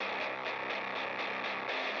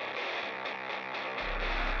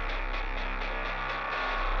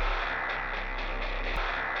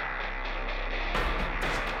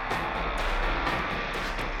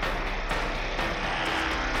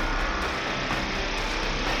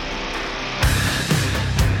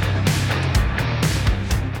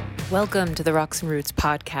Welcome to the Rocks and Roots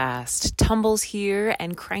podcast. Tumbles here,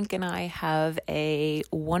 and Crank and I have a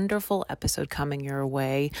wonderful episode coming your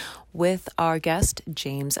way with our guest,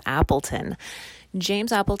 James Appleton.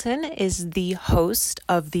 James Appleton is the host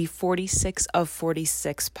of the 46 of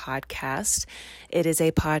 46 podcast. It is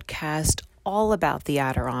a podcast all about the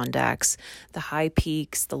Adirondacks, the high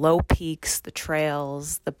peaks, the low peaks, the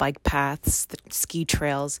trails, the bike paths, the ski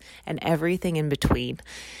trails, and everything in between.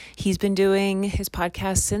 He's been doing his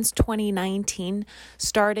podcast since 2019,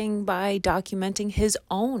 starting by documenting his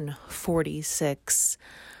own 46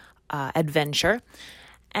 adventure.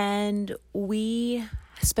 And we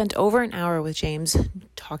spent over an hour with James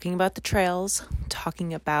talking about the trails,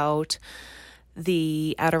 talking about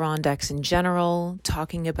the Adirondacks in general,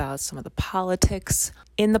 talking about some of the politics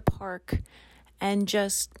in the park, and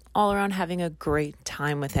just all around having a great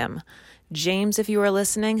time with him. James, if you are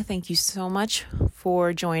listening, thank you so much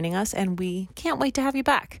for joining us, and we can't wait to have you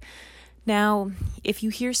back. Now, if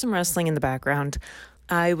you hear some rustling in the background,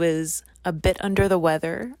 I was a bit under the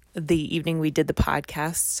weather the evening we did the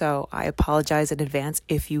podcast, so I apologize in advance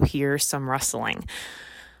if you hear some rustling.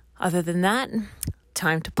 Other than that,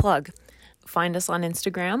 time to plug. Find us on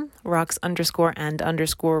Instagram,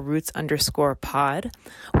 rocks_and_roots_pod.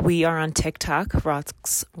 We are on TikTok,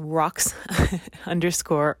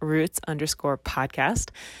 rocks_roots_podcast.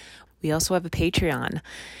 We also have a Patreon.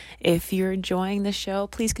 If you're enjoying the show,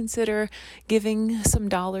 please consider giving some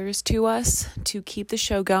dollars to us to keep the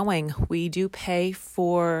show going. We do pay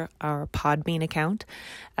for our Podbean account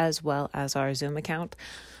as well as our Zoom account,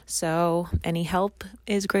 so any help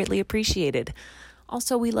is greatly appreciated.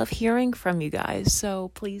 Also, we love hearing from you guys,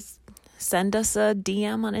 so please send us a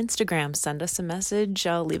DM on Instagram, send us a message,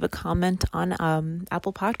 leave a comment on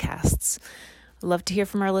Apple Podcasts. Love to hear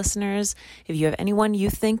from our listeners. If you have anyone you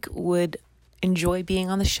think would enjoy being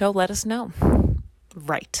on the show, let us know.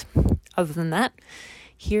 Right. Other than that,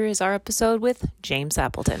 here is our episode with James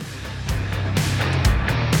Appleton.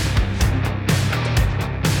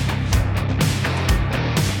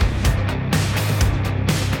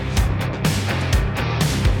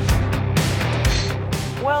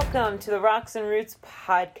 Welcome to the Rocks and Roots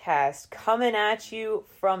podcast, coming at you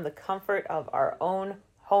from the comfort of our own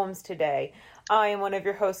homes today. I am one of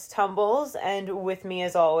your hosts, Tumbles, and with me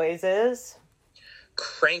as always is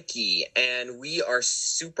Cranky, and we are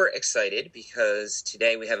super excited because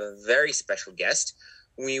today we have a very special guest.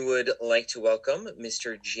 We would like to welcome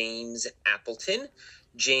Mr. James Appleton.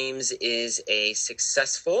 James is a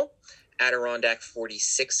successful Adirondack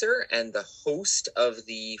 46er and the host of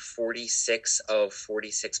the 46 of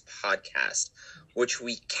 46 podcast, which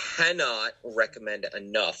we cannot recommend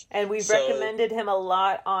enough. And we've recommended him a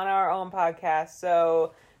lot on our own podcast.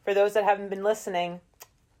 So for those that haven't been listening,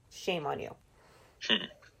 shame on you.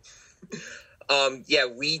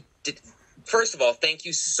 We did. First of all, thank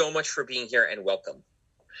you so much for being here and welcome.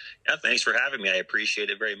 Yeah, thanks for having me. I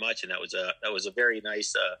appreciate it very much, and that was a very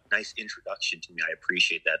nice introduction to me. I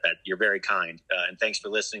appreciate that. That you're very kind, and thanks for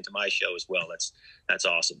listening to my show as well. That's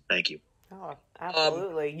awesome. Thank you. Oh,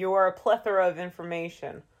 absolutely. You are a plethora of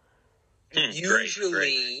information.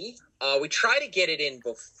 Usually, we try to get it in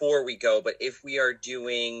before we go, but if we are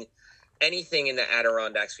doing anything in the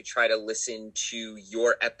Adirondacks, we try to listen to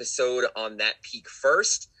your episode on that peak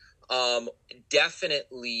first.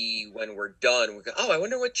 Definitely when we're done, we go, oh, I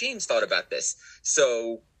wonder what James thought about this.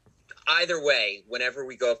 So either way, whenever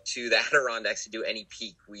we go up to the Adirondacks to do any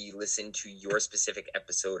peak, we listen to your specific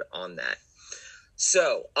episode on that.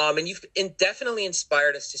 So, and you've definitely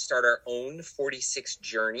inspired us to start our own 46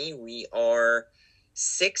 journey. We are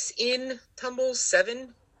 6 in, Tumbles,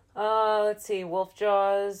 7. Let's see, Wolf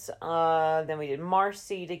Jaws, then we did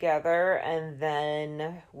Marcy together, and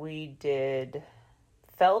then we did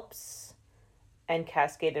Phelps and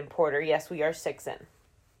Cascade and Porter. Yes, we are 6 in.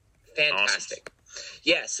 Fantastic. Awesome.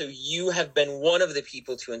 Yeah, so you have been one of the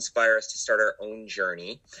people to inspire us to start our own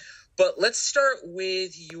journey. But let's start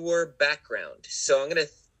with your background. So I'm going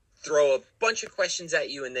to throw a bunch of questions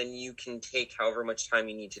at you, and then you can take however much time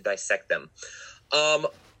you need to dissect them.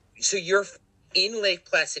 So you're in Lake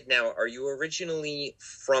Placid now. Are you originally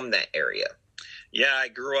from that area? Yeah, I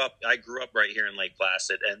grew up right here in Lake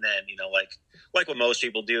Placid, and then, like what most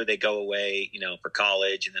people do, they go away, for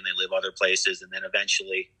college, and then they live other places, and then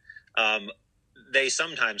eventually they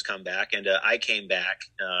sometimes come back, and I came back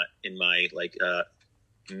in my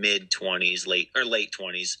mid-20s, late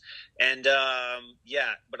 20s, and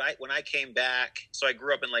but when I came back, so I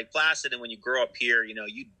grew up in Lake Placid, and when you grow up here,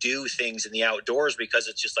 you do things in the outdoors because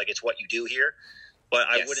it's just it's what you do here. But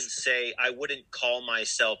yes. I wouldn't call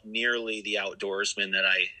myself nearly the outdoorsman that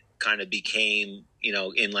I kind of became,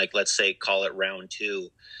 in let's say, call it round 2.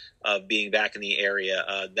 of being back in the area.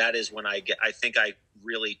 That is when I think I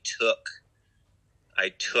really took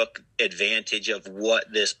advantage of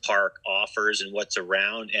what this park offers and what's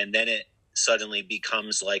around. And then it suddenly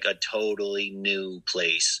becomes like a totally new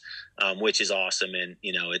place, which is awesome. And,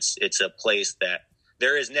 it's a place that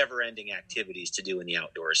there is never ending activities to do in the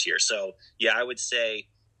outdoors here. So yeah, I would say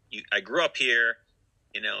I grew up here,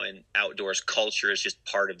 and outdoors culture is just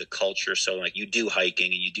part of the culture. So like you do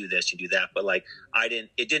hiking and you do this, you do that, but like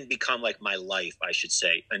it didn't become like my life, I should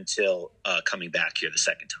say, until coming back here the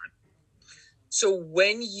second time. So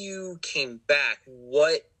when you came back,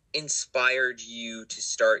 what inspired you to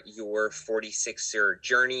start your 46er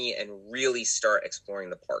journey and really start exploring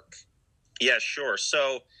the park? Yeah, sure.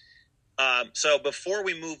 So before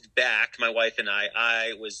we moved back, my wife and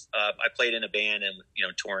I played in a band and,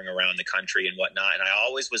 touring around the country and whatnot. And I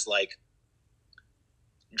always was like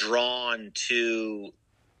drawn to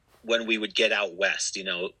when we would get out west,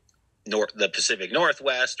 the Pacific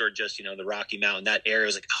Northwest or just, the Rocky Mountain, that area. I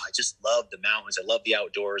was like, oh, I just love the mountains. I love the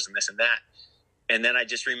outdoors and this and that. And then I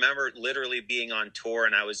just remember literally being on tour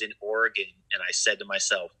and I was in Oregon and I said to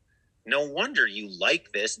myself, no wonder you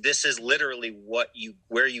like this. This is literally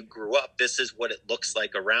where you grew up. This is what it looks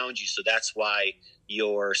like around you. So that's why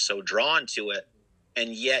you're so drawn to it. And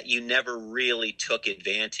yet you never really took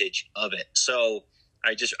advantage of it. So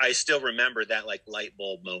I still remember that like light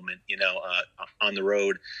bulb moment, on the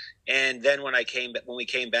road. And then when we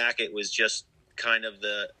came back, it was just kind of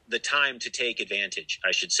the time to take advantage,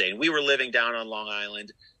 I should say. And we were living down on Long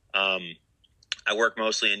Island. I work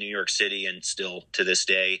mostly in New York City, and still to this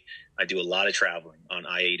day, I do a lot of traveling on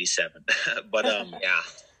I-87. But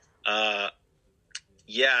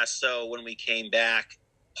so when we came back,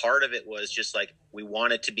 part of it was just like we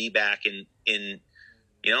wanted to be back in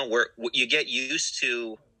where you get used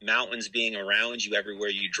to mountains being around you everywhere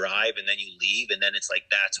you drive, and then you leave, and then it's like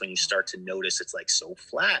that's when you start to notice it's like so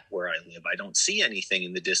flat where I live. I don't see anything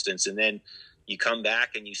in the distance, and then you come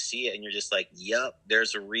back and you see it and you're just like, yep,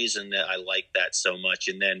 there's a reason that I like that so much.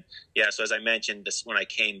 And then so as I mentioned, when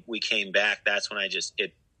we came back, that's when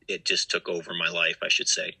it just took over my life, I should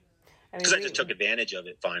say, because I just took advantage of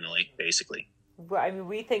it finally, basically. I mean,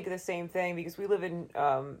 we think the same thing because we live in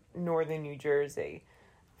northern New Jersey.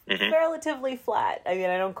 Mm-hmm. Relatively flat. I mean,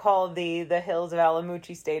 I don't call the hills of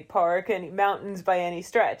Alamucci State Park any mountains by any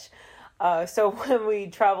stretch. So when we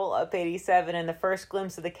travel up 87 and the first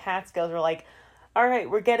glimpse of the Catskills, we're like, all right,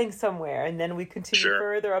 we're getting somewhere. And then we continue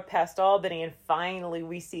further up past Albany, and finally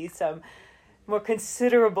we see some more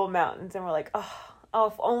considerable mountains. And we're like, oh,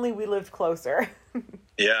 if only we lived closer.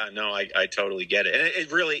 Yeah, no, I totally get it. And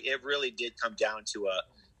it really did come down to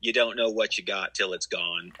you don't know what you got till it's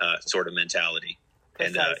gone sort of mentality.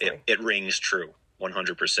 Precisely. And it rings true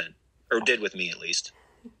 100%, or did with me at least.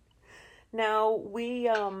 Now, we,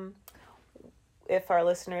 if our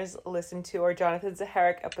listeners listen to our Jonathan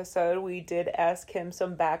Zaharik episode, we did ask him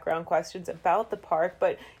some background questions about the park,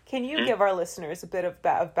 but can you give our listeners a bit of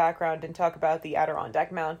background and talk about the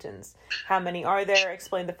Adirondack Mountains? How many are there?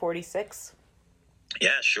 Explain the 46.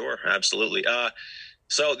 Yeah, sure. Absolutely.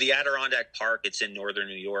 So the Adirondack Park, it's in northern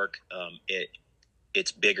New York.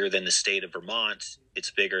 It's bigger than the state of Vermont. It's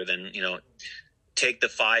bigger than, take the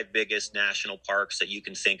 5 biggest national parks that you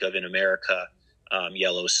can think of in America,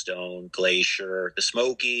 Yellowstone, Glacier, the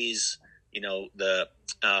Smokies, the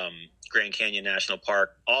Grand Canyon National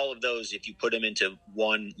Park. All of those, if you put them into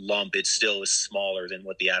one lump, it still is smaller than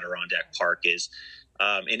what the Adirondack Park is.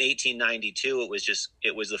 In 1892,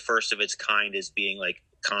 it was the first of its kind as being like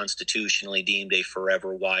constitutionally deemed a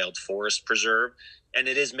forever wild forest preserve. And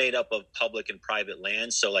it is made up of public and private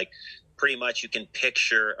land. So like pretty much you can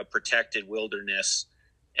picture a protected wilderness,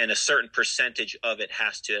 and a certain percentage of it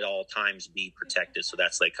has to at all times be protected. So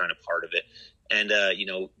that's like kind of part of it. And,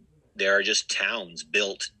 there are just towns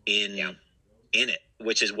built in it,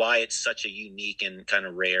 which is why it's such a unique and kind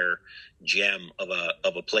of rare gem of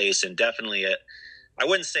a place. And definitely I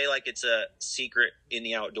wouldn't say like it's a secret in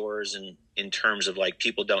the outdoors and in terms of like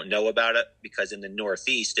people don't know about it, because in the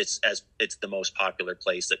Northeast it's the most popular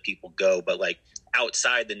place that people go, but like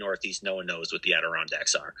outside the Northeast, no one knows what the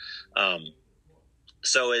Adirondacks are.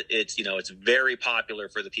 So it's very popular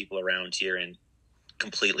for the people around here and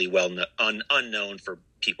completely unknown for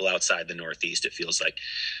people outside the Northeast, it feels like.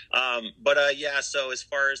 So as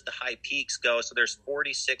far as the high peaks go, so there's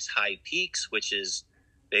 46 high peaks, which is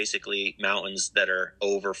basically mountains that are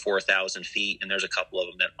over 4,000 feet, and there's a couple of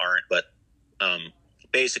them that aren't, but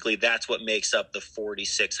basically that's what makes up the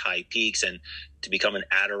 46 high peaks. And to become an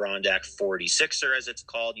Adirondack 46er, as it's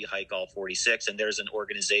called, you hike all 46, and there's an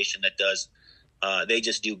organization that does they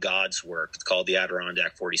just do God's work. It's called the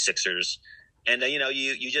Adirondack 46ers, And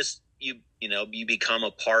you become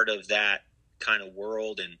a part of that kind of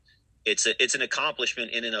world, and it's an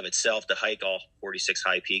accomplishment in and of itself to hike all 46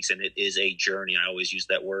 high peaks, and it is a journey. I always use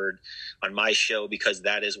that word on my show because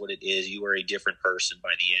that is what it is. You are a different person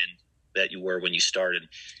by the end that you were when you started.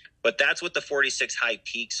 But that's what the 46 high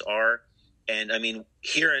peaks are. And I mean,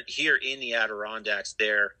 here in the Adirondacks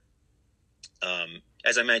there,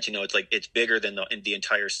 as I mentioned, it's bigger than the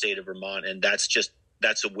entire state of Vermont, and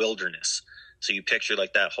that's a wilderness. So you picture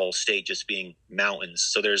like that whole state just being mountains.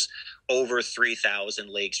 So there's over 3,000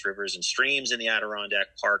 lakes, rivers, and streams in the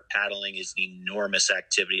Adirondack Park. Paddling is an enormous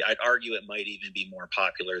activity. I'd argue it might even be more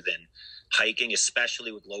popular than hiking,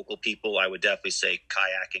 especially with local people. I would definitely say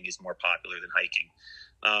kayaking is more popular than hiking.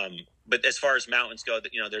 But as far as mountains go,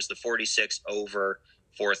 there's the 46 over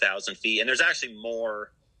 4,000 feet, and there's actually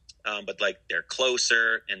more, but like they're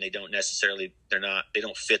closer, and they don't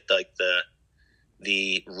fit like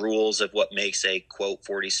the rules of what makes a quote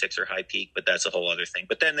 46 or high peak, but that's a whole other thing.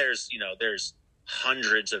 But then there's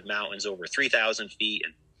hundreds of mountains over 3,000 feet,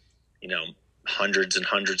 and hundreds and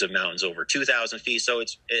hundreds of mountains over 2,000 feet. So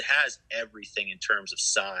it has everything in terms of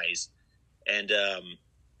size. And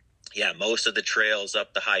most of the trails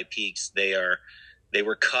up the high peaks, they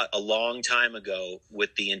were cut a long time ago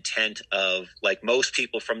with the intent of, like most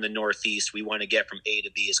people from the Northeast, we want to get from A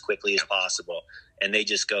to B as quickly as possible, and they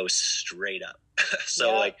just go straight up.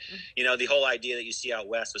 So the whole idea that you see out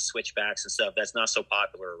west with switchbacks and stuff, that's not so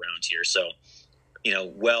popular around here. So,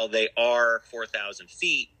 they are 4,000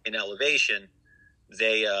 feet in elevation,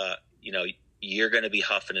 they, you're going to be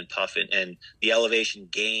huffing and puffing, and the elevation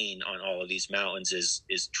gain on all of these mountains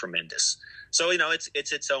is tremendous. So,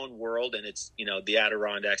 it's its own world, and it's, the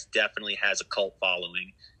Adirondacks definitely has a cult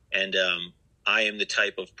following. And I am the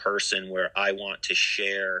type of person where I want to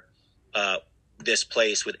share this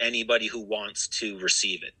place with anybody who wants to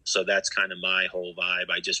receive it. So that's kind of my whole vibe.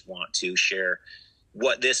 I just want to share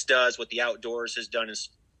what this does, what the outdoors has done in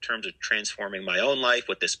terms of transforming my own life,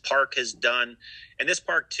 what this park has done. And this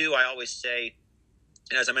park too, I always say,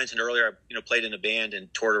 and as I mentioned earlier, I played in a band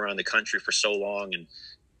and toured around the country for so long, and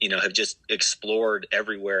have just explored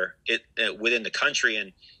everywhere within the country.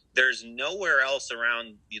 And there's nowhere else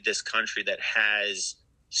around this country that has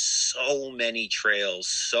so many trails,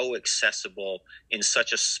 so accessible in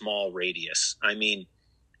such a small radius. I mean,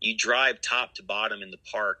 you drive top to bottom in the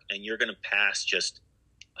park, and you're going to pass just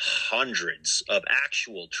hundreds of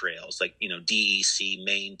actual trails, like, DEC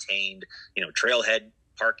maintained, trailhead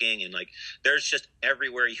parking, and like there's just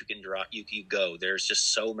everywhere you can you go. There's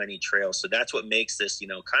just so many trails. So that's what makes this,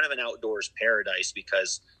 kind of an outdoors paradise,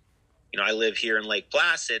 because, I live here in Lake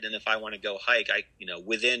Placid, and if I want to go hike,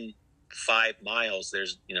 within 5 miles,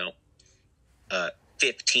 there's,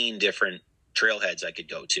 15 different trailheads I could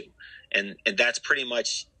go to. And that's pretty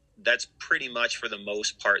much for the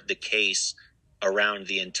most part the case around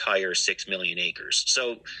the entire 6 million acres.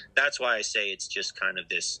 So that's why I say it's just kind of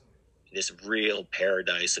this real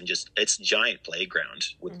paradise, and just it's a giant playground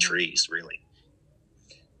with trees, really.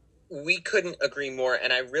 We couldn't agree more.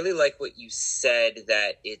 And I really like what you said,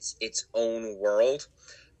 that it's its own world.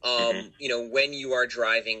 When you are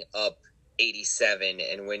driving up 87,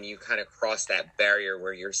 and when you kind of cross that barrier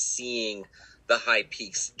where you're seeing the high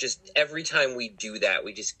peaks, just every time we do that,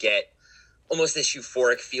 we just get almost this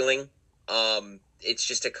euphoric feeling. It's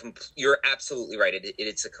just you're absolutely right.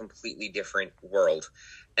 It's a completely different world.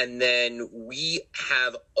 And then we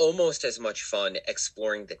have almost as much fun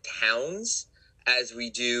exploring the towns as we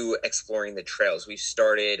do exploring the trails. We've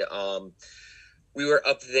started, we were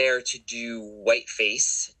up there to do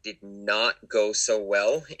Whiteface. Did not go so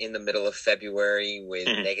well in the middle of February with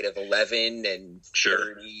 -11 and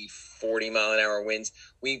 30, 40 mile an hour winds.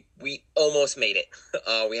 We almost made it.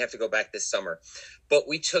 We have to go back this summer. But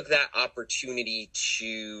we took that opportunity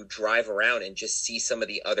to drive around and just see some of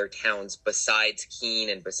the other towns besides Keene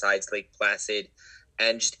and besides Lake Placid.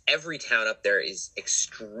 And just every town up there is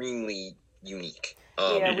extremely unique.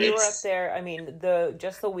 We were up there. I mean,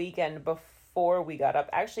 just the weekend before we got up,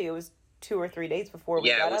 actually it was 2 or 3 days before we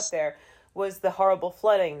got up there, was the horrible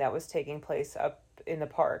flooding that was taking place up in the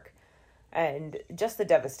park. And just the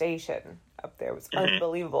devastation up there was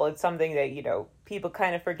unbelievable. It's something that, people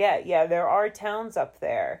kind of forget. Yeah, there are towns up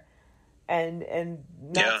there and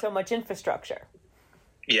not so much infrastructure.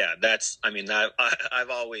 Yeah, I've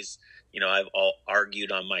always, I've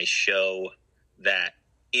argued on my show that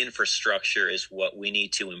infrastructure is what we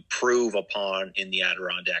need to improve upon in the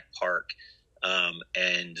Adirondack Park,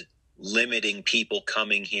 and limiting people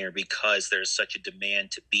coming here because there's such a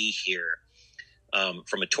demand to be here.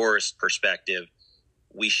 From a tourist perspective,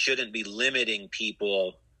 we shouldn't be limiting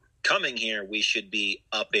people coming here, we should be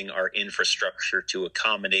upping our infrastructure to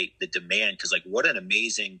accommodate the demand. Cause like, what an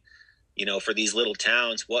amazing, for these little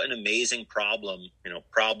towns, what an amazing problem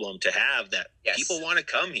to have, that Yes. people want to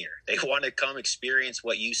come here. They want to come experience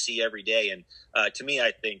what you see every day. And to me,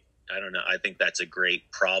 I think that's a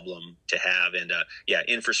great problem to have. And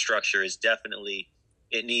infrastructure is definitely,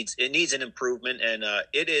 it needs an improvement, and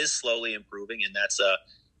it is slowly improving. And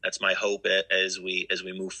that's my hope as we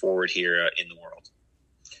move forward here in the world.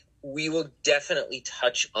 We will definitely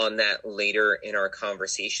touch on that later in our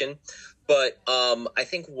conversation. But I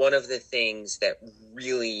think one of the things that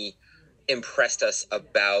really impressed us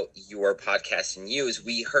about your podcast and you is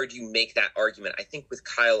we heard you make that argument, I think, with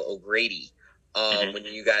Kyle O'Grady when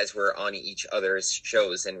you guys were on each other's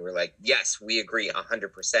shows, and we're like, yes, we agree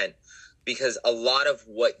 100%. Because a lot of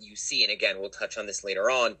what you see, and again, we'll touch on this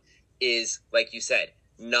later on, is, like you said,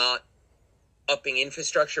 not upping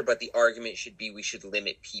infrastructure, but the argument should be we should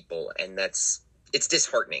limit people, and it's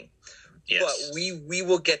disheartening. Yes. But we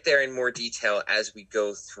will get there in more detail as we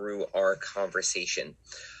go through our conversation.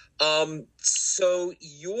 So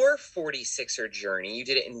your 46er journey, you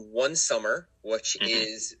did it in one summer, which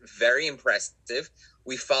is very impressive.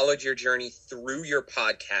 We followed your journey through your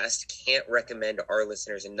podcast. Can't recommend our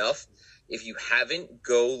listeners enough. If you haven't,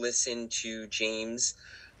 go listen to James.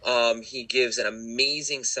 He gives an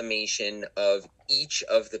amazing summation of each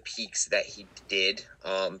of the peaks that he did.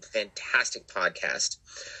 Fantastic podcast.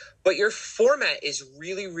 But your format is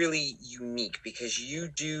really, really unique because you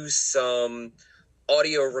do some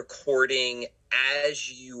audio recording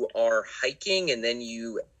as you are hiking, and then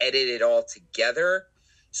you edit it all together.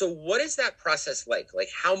 So what is that process like? Like,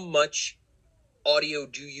 how much audio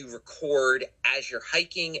do you record as you're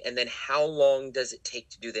hiking, and then how long does it take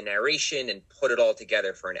to do the narration and put it all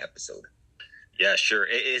together for an episode? Yeah, sure.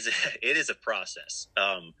 It is a process.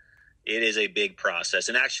 It is a big process.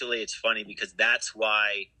 And actually it's funny because that's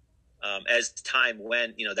why, as time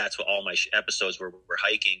went, that's what all my episodes were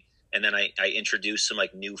hiking. And then I introduced some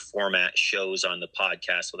like new format shows on the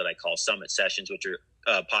podcast, so that I call Summit Sessions, which are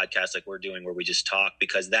podcasts like we're doing where we just talk,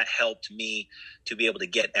 because that helped me to be able to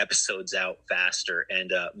get episodes out faster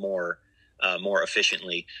and more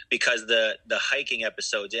efficiently. Because the hiking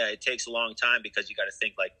episodes, it takes a long time, because you got to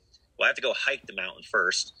think like, well, I have to go hike the mountain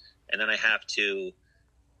first, and then I have to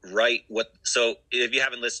write so if you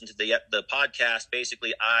haven't listened to the podcast,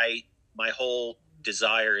 basically my whole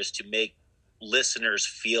desire is to make listeners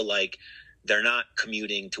feel like they're not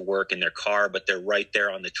commuting to work in their car, but they're right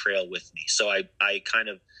there on the trail with me. So I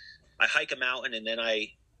hike a mountain, and then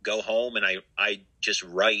I go home and I just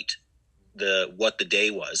write what the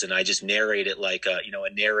day was, and I just narrate it like a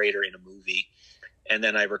narrator in a movie. And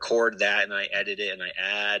then I record that, and I edit it, and I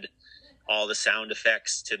add all the sound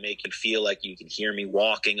effects to make it feel like you can hear me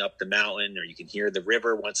walking up the mountain, or you can hear the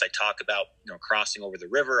river. Once I talk about, crossing over the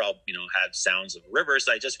river, I'll, have sounds of rivers.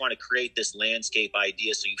 I just want to create this landscape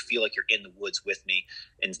idea so you feel like you're in the woods with me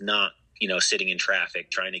and not, sitting in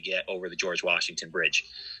traffic trying to get over the George Washington Bridge.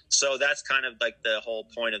 So that's kind of like the whole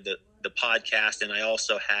point of the podcast. And I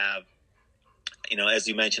also have, as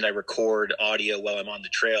you mentioned, I record audio while I'm on the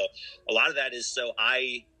trail. A lot of that is so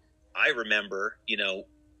I remember,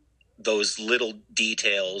 those little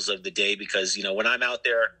details of the day, because, when I'm out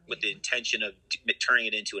there with the intention of turning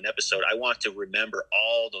it into an episode, I want to remember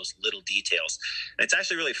all those little details. And it's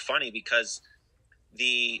actually really funny, because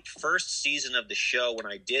the first season of the show,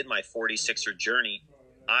 when I did my 46er journey,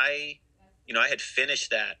 I had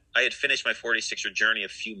finished my 46er journey a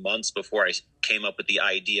few months before I came up with the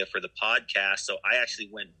idea for the podcast. So I actually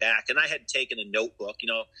went back, and I had taken a notebook,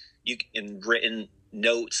 and written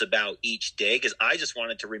notes about each day, because I just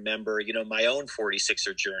wanted to remember, my own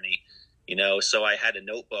 46er journey, so I had a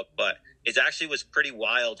notebook. But it actually was pretty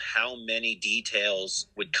wild how many details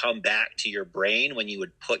would come back to your brain when you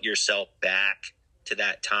would put yourself back to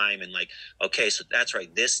that time, and like, okay, so that's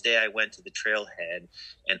right, this day I went to the trailhead,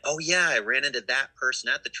 and oh yeah, I ran into that person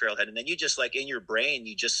at the trailhead. And then you just, like, in your brain,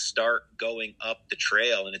 you just start going up the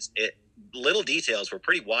trail, and little details were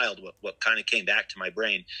pretty wild what kind of came back to my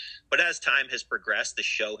brain. But as time has progressed, the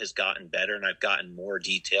show has gotten better, and I've gotten more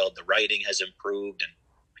detailed. The writing has improved,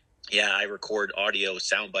 and I record audio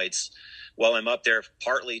sound bites while I'm up there,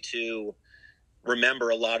 partly to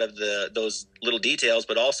remember a lot of those little details,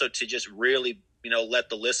 but also to just really, let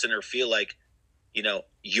the listener feel like,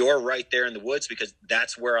 you're right there in the woods, because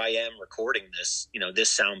that's where I am recording this,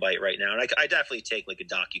 this soundbite right now. And I definitely take like a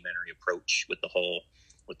documentary approach with the whole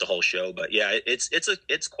with the whole show. But yeah, it's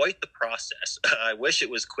quite the process. I wish it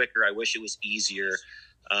was quicker. I wish it was easier.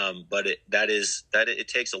 But it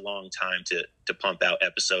takes a long time to pump out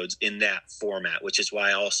episodes in that format, which is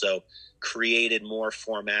why I also created more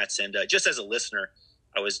formats. And just as a listener,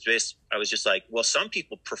 I was just like, well, some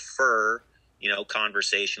people prefer,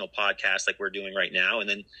 conversational podcasts like we're doing right now. And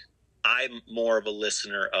then I'm more of a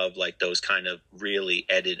listener of like those kind of really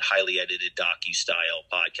highly edited docu-style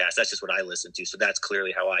podcasts. That's just what I listen to. So that's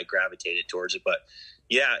clearly how I gravitated towards it. But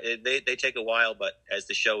yeah, they take a while, but as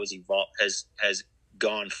the show has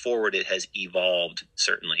gone forward, it has evolved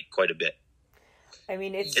certainly quite a bit. I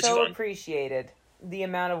mean, it's so fun. Appreciated the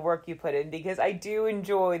amount of work you put in, because I do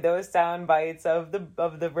enjoy those sound bites of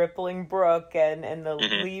the rippling brook and the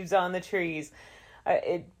leaves on the trees.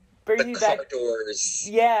 It brings me back. Doors.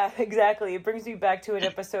 Yeah, exactly. It brings me back to an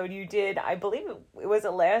episode you did. I believe it was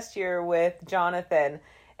last year with Jonathan,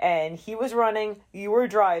 and he was running, you were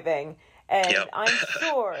driving. And yep. I'm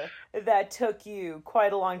sure that took you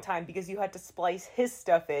quite a long time because you had to splice his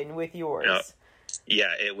stuff in with yours. Yep. Yeah,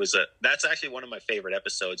 that's actually one of my favorite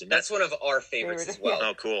episodes. And that's one of our favorites as well.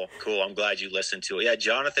 Oh, cool. I'm glad you listened to it. Yeah,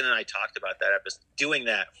 Jonathan and I talked about that episode, doing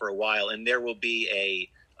that for a while, and there will be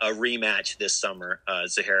a rematch this summer.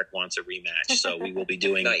 Zaharik wants a rematch, so we will be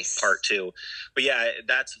doing nice. Part 2. But yeah,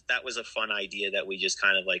 that was a fun idea that we just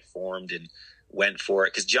kind of like formed and went for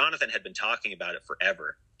it, because Jonathan had been talking about it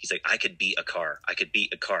forever. He's like, I could beat a car.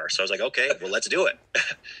 So I was like, okay, well, let's do it.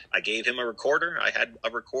 I gave him a recorder. I had a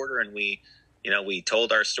recorder, and we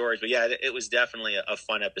told our stories. But yeah, it was definitely a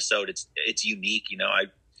fun episode. It's unique. I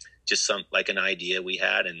just like an idea we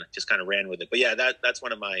had and just kind of ran with it. But yeah, that's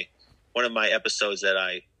one of my episodes that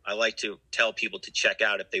I like to tell people to check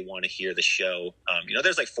out if they want to hear the show.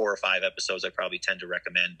 There's like 4 or 5 episodes I probably tend to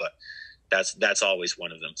recommend, but that's always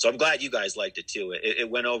one of them. So I'm glad you guys liked it too. It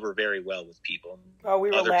went over very well with people. Oh, we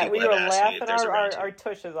were laughing our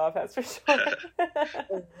tushes off, that's for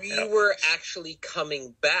sure. We were actually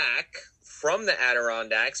coming back from the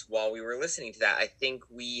Adirondacks while we were listening to that. I think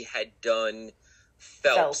we had done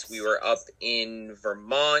Phelps. We were up in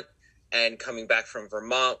Vermont, and coming back from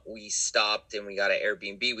Vermont, we stopped and we got an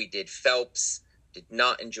Airbnb. We did Phelps. Did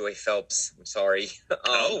not enjoy Phelps. I'm sorry.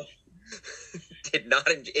 Did not.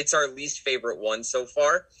 It's our least favorite one so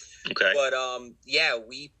far. Okay. But yeah,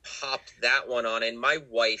 we popped that one on, and my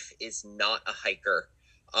wife is not a hiker,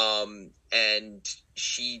 and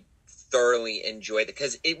she thoroughly enjoyed it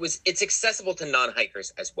because it's accessible to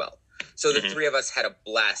non-hikers as well. So the three of us had a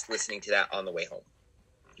blast listening to that on the way home.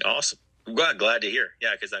 Awesome. I'm glad to hear. Yeah,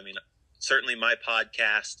 because I mean, certainly my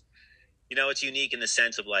podcast, it's unique in the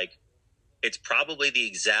sense of like, it's probably the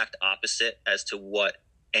exact opposite as to what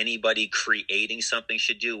anybody creating something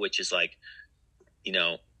should do, which is like,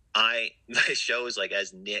 my show is like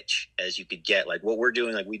as niche as you could get. Like what we're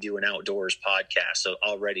doing, like we do an outdoors podcast, so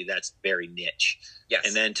already that's very niche. Yes.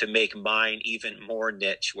 And then to make mine even more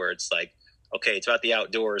niche, where it's like, okay, it's about the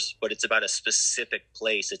outdoors, but it's about a specific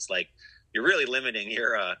place. It's like you're really limiting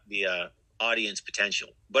your the audience potential.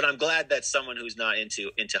 But I'm glad that someone who's not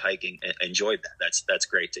into hiking enjoyed that. That's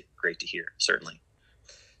great to hear. Certainly.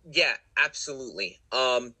 Yeah, absolutely.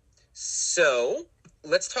 So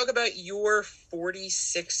let's talk about your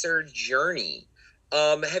 46er journey.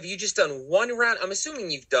 Have you just done one round? I'm assuming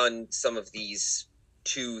you've done some of these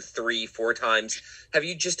 2, 3, 4 times. Have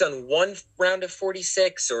you just done one round of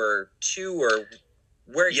 46 or 2, or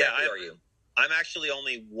where exactly are you? I'm actually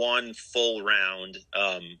only one full round.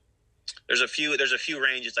 There's a few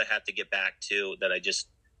ranges I have to get back to that I just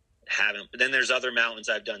haven't. But then there's other mountains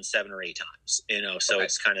I've done 7 or 8 times, so okay.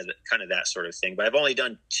 It's kind of that sort of thing. But I've only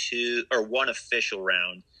done 2 or 1 official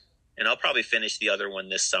round, and I'll probably finish the other one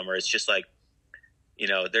this summer. It's just like,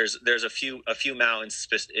 there's a few mountains.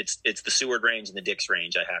 It's the Seward Range and the Dix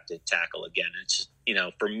Range I have to tackle again. It's,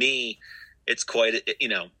 for me, it's quite,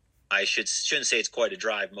 I shouldn't say it's quite a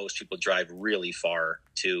drive. Most people drive really far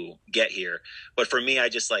to get here. But for me, I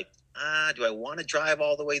just like, do I want to drive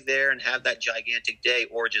all the way there and have that gigantic day,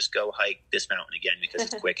 or just go hike this mountain again because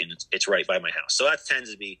it's quick and it's right by my house? So that tends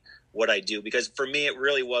to be what I do, because for me, it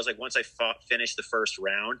really was like once I finished the first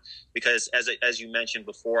round, because as you mentioned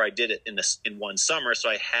before, I did it in one summer. So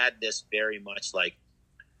I had this very much like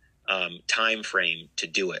time frame to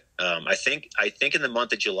do it. I think in the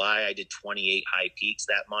month of July, I did 28 high peaks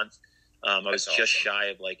that month. I was awesome. Just shy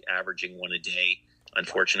of like averaging 1 a day.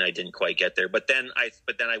 Unfortunately, I didn't quite get there. But then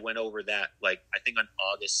I went over that, like, I think on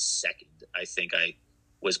August 2nd, I think I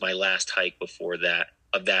was my last hike before that,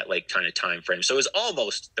 of that like kind of time frame. So it was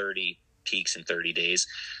almost 30 peaks in 30 days.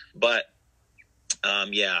 But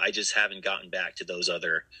yeah, I just haven't gotten back to those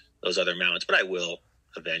other mountains, but I will.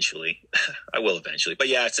 eventually. I will eventually. But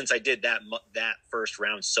yeah, since I did that first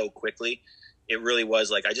round so quickly, it really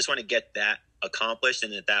was like, I just want to get that accomplished.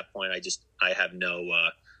 And at that point, I have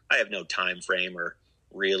no time frame or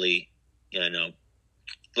really,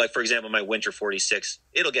 like, for example, my winter 46,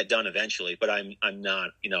 it'll get done eventually, but I'm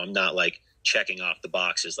not like checking off the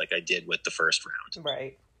boxes like I did with the first round.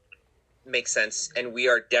 Right. Makes sense. And we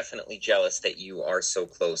are definitely jealous that you are so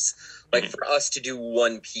close. Like, for us to do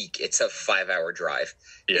one peak, it's a 5-hour drive.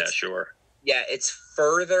 Yeah, sure. Yeah, it's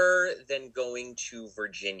further than going to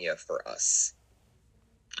Virginia for us.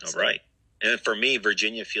 All right. And for me,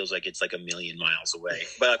 Virginia feels like it's like a million miles away.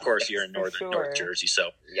 But of course, you're in North Jersey, so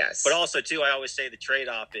yes. But also, too, I always say the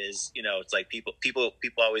trade-off is, it's like people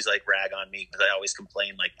always like rag on me because I always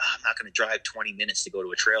complain like, I'm not going to drive 20 minutes to go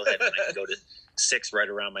to a trailhead when I can go to 6 right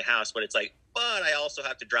around my house. But it's like, but I also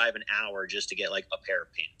have to drive an hour just to get like a pair of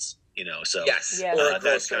pants, So yes, or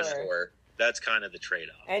that's kind of the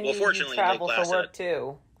trade-off. And well, fortunately, you travel for work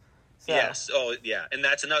too. So. Yes. Oh, yeah. And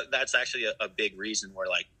that's actually a big reason where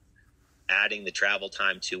like adding the travel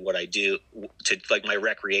time to what I do to like my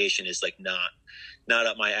recreation is like not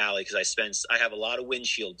up my alley because I have a lot of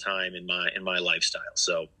windshield time in my lifestyle.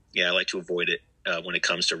 So yeah, I like to avoid it when it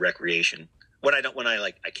comes to recreation. I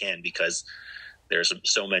can because there's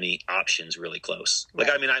so many options really close. Like,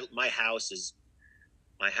 right. I mean, my house is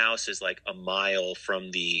like a mile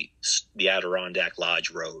from the Adirondack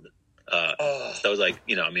Lodge Road. So like,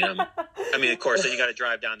 of course, then you got to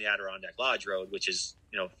drive down the Adirondack Lodge Road, which is,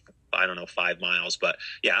 I don't know, 5 miles, but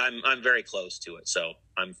yeah, I'm very close to it. So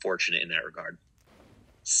I'm fortunate in that regard.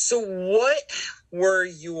 So what were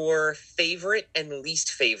your favorite and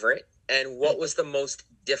least favorite, and what was the most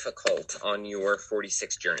difficult on your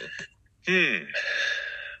 46 journey? On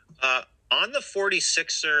the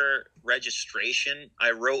 46er registration,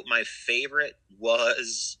 I wrote my favorite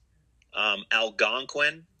was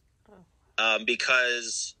Algonquin.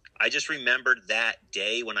 Because I just remembered that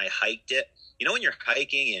day when I hiked it. When you're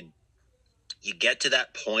hiking and you get to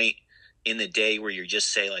that point in the day where you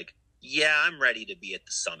just say like, yeah, I'm ready to be at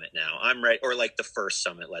the summit now. I'm ready. Or like the first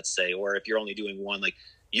summit, let's say, or if you're only doing one, like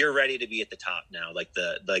you're ready to be at the top now. Like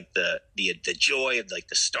the joy of like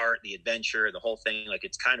the start, the adventure, the whole thing, like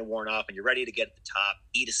it's kind of worn off and you're ready to get at the top,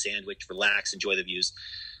 eat a sandwich, relax, enjoy the views.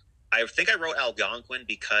 I think I wrote Algonquin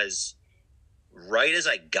because right as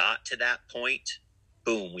I got to that point,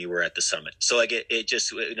 boom, we were at the summit. So like it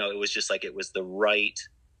just, it was just like, it was the right,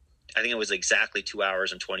 I think it was exactly 2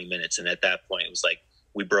 hours and 20 minutes. And at that point it was like,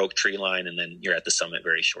 we broke tree line and then you're at the summit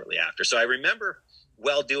very shortly after. So I remember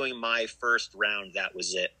doing my first round, that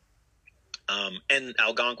was it. And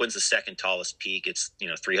Algonquin's the second tallest peak. It's,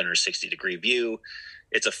 360 degree view.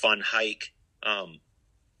 It's a fun hike.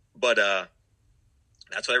 But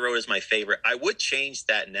that's what I wrote as my favorite. I would change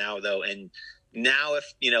that now though. And now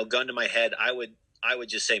if, gun to my head, I would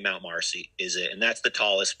just say Mount Marcy is it. And that's the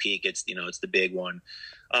tallest peak. It's, it's the big one.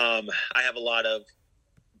 I have a lot of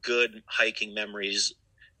good hiking memories.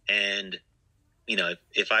 And,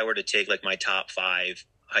 if I were to take like my top 5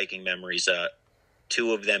 hiking memories,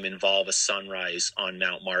 2 of them involve a sunrise on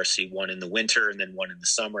Mount Marcy, one in the winter and then one in the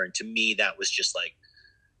summer. And to me, that was just like,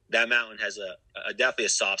 that mountain has a definitely a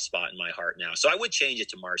soft spot in my heart now. So I would change it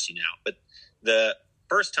to Marcy now. But the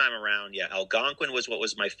first time around, yeah, Algonquin was what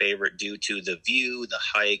was my favorite due to the view, the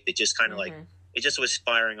hike. It just kind of like, it just was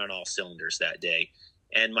firing on all cylinders that day.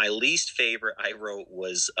 And my least favorite I wrote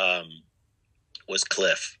was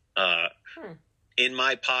Cliff. In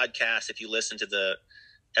my podcast, if you listen to the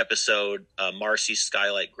episode, Marcy,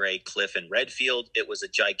 Skylight, Gray, Cliff, and Redfield, it was a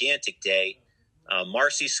gigantic day.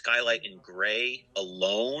 Marcy, Skylight, and Gray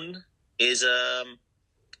alone is I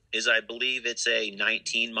believe it's a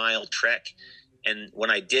 19-mile trek. And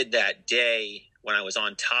when I did that day, when I was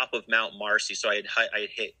on top of Mount Marcy, so I had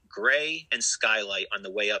hit Gray and Skylight on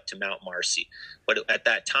the way up to Mount Marcy. But at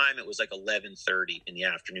that time, it was like 11:30 in the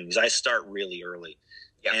afternoon because I start really early.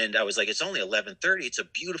 Yeah. And I was like, it's only 11:30. It's a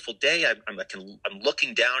beautiful day. I'm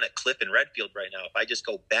looking down at Cliff and Redfield right now. If I just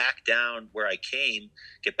go back down where I came,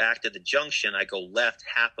 get back to the junction, I go left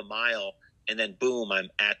half a mile, and then boom, I'm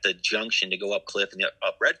at the junction to go up Cliff and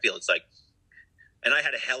up Redfield. It's like, and I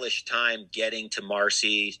had a hellish time getting to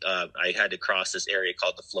Marcy. I had to cross this area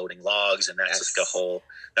called the Floating Logs, and that's just a whole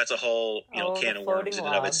can of worms in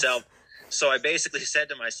and of itself. So I basically said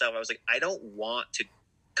to myself, I was like, I don't want to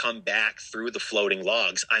come back through the Floating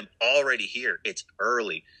Logs. I'm already here. It's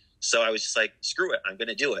early. So I was just like, screw it. I'm going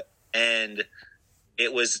to do it. And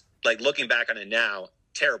it was like, looking back on it now,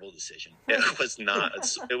 terrible decision. It was not.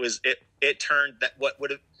 It turned that what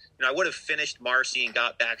would have, I would have finished Marcy and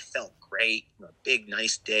got back, felt great, a big,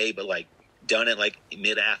 nice day, but like done it like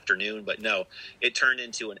mid-afternoon, but no, it turned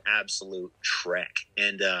into an absolute trek.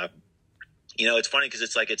 And, it's funny because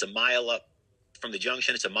it's a mile up from the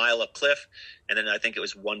junction. It's a mile up Cliff. And then I think it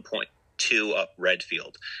was 1.2 up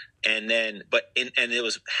Redfield. And then, and it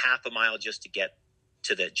was half a mile just to get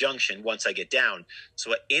to the junction once I get down.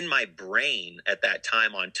 So in my brain at that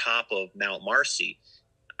time on top of Mount Marcy,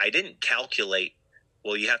 I didn't calculate,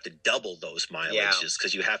 well, you have to double those mileages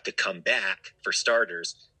because you have to come back for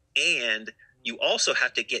starters. And you also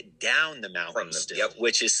have to get down the mountain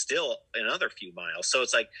which is still another few miles. So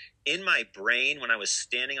it's like in my brain, when I was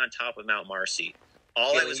standing on top of Mount Marcy,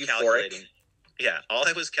 all I was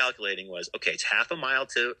calculating was, okay, it's half a mile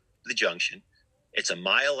to the junction. It's a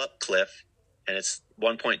mile up Cliff, and it's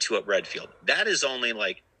 1.2 up Redfield. That is only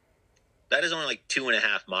like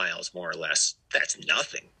 2.5 miles, more or less. That's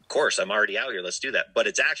nothing. Of course, I'm already out here. Let's do that. But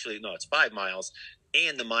it's actually, no, it's 5 miles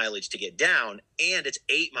and the mileage to get down, and it's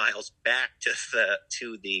 8 miles back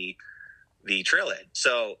to the trailhead.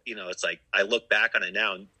 So, it's like I look back on it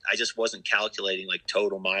now and I just wasn't calculating like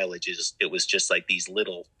total mileages. It was just like these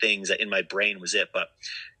little things that in my brain was it. But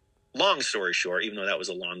long story short, even though that was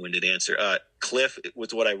a long-winded answer, Cliff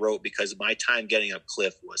was what I wrote because my time getting up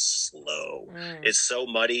Cliff was slow. It's so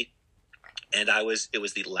muddy. And it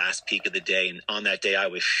was the last peak of the day. And on that day I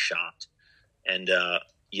was shocked. And,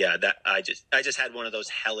 that I just had one of those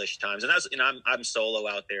hellish times, and I'm solo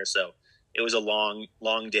out there. So it was a long,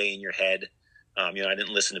 long day in your head. I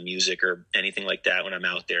didn't listen to music or anything like that when I'm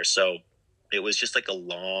out there. So it was just like a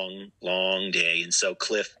long, long day. And so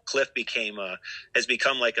Cliff has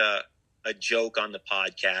become like a joke on the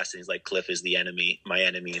podcast. And he's like, Cliff is my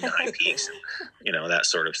enemy in the high peaks, and, that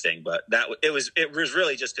sort of thing. But it was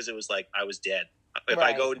really just because it was like, I was dead. If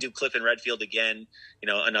I go and do Cliff and Redfield again,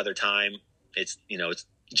 another time, it's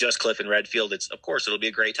just Cliff and Redfield. Of course it'll be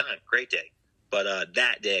a great time, great day. But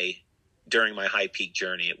that day during my high peak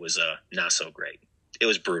journey, it was not so great. It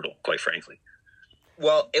was brutal, quite frankly.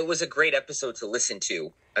 Well, it was a great episode to listen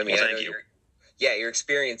to. I mean, thank you. Your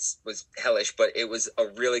experience was hellish, but it was a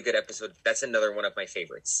really good episode. That's another one of my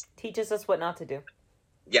favorites. Teaches us what not to do.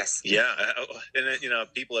 Yes. Yeah.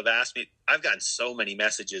 And, people have asked me, I've gotten so many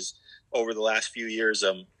messages over the last few years,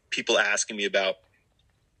 people asking me about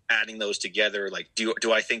adding those together. Like, do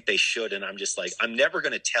I think they should? And I'm just like, I'm never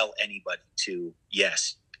going to tell anybody to,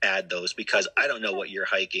 yes, add those, because I don't know what your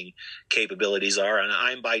hiking capabilities are. And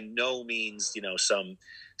I'm by no means, some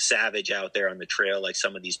savage out there on the trail, like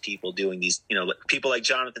some of these people doing these, people like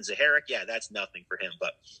Jonathan Zaharik. Yeah, that's nothing for him,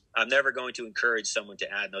 but I'm never going to encourage someone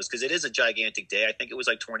to add those because it is a gigantic day. I think it was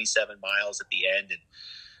like 27 miles at the end.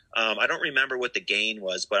 And I don't remember what the gain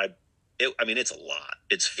was, but it's a lot.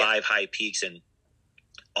 It's 5 high peaks, and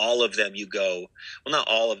all of them you go, well, not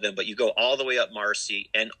all of them, but you go all the way up Marcy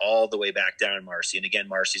and all the way back down Marcy. And again,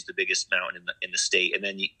 Marcy's the biggest mountain in the state. And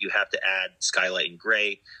then you have to add Skylight and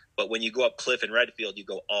Gray. But when you go up Cliff and Redfield, you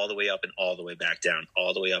go all the way up and all the way back down,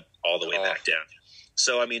 all the way up, all the way back down.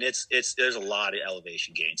 So, there's a lot of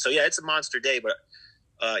elevation gain. So yeah, it's a monster day, but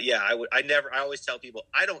I always tell people,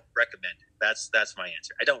 I don't recommend it. That's my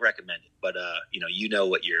answer. I don't recommend it, but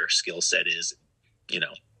what your skill set is,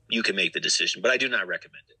 you can make the decision, but I do not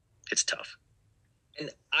recommend it. It's tough. And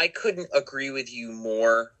I couldn't agree with you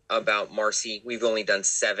more about Marcy. We've only done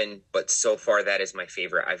 7, but so far that is my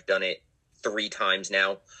favorite. I've done it 3 times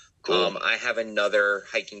now. Cool. I have another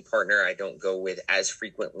hiking partner I don't go with as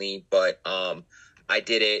frequently, but I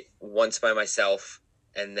did it once by myself.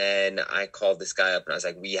 And then I called this guy up and I was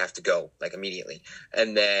like, we have to go, like, immediately.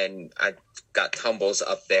 And then I got Tumbles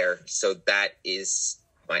up there. So that is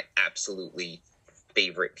my absolutely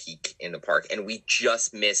favorite peak in the park. And we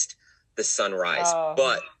just missed the sunrise.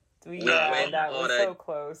 But we went that was so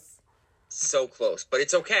close. So close. But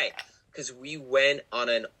it's okay, because we went on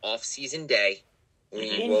an off-season day.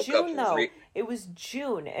 In June, though. It was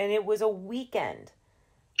June, and it was a weekend.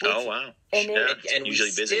 Oh, wow. And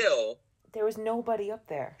usually we busy. Still there was nobody up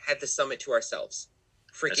there. Had the summit to ourselves.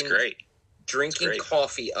 That's great. Drinking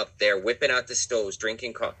coffee up there, whipping out the stoves,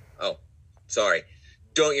 drinking coffee. Oh, sorry.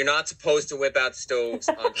 You're not supposed to whip out stoves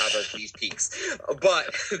on top of these peaks.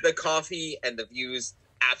 But the coffee and the views,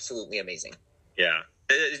 absolutely amazing. Yeah.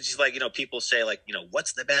 It's just like, people say, like,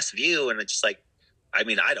 what's the best view? And it's just like, I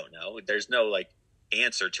don't know. There's no, like,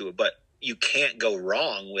 answer to it. But you can't go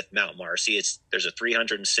wrong with Mount Marcy. There's a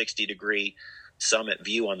 360-degree summit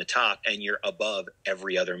view on the top, and you're above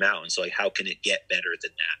every other mountain. So, like, how can it get better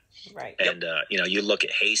than that? Right. And, you look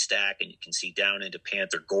at Haystack and you can see down into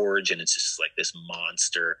Panther Gorge, and it's just like this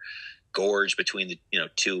monster gorge between the,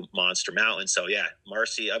 two monster mountains. So yeah,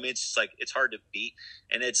 Marcy, I mean, it's just like, it's hard to beat.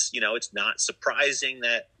 And it's, it's not surprising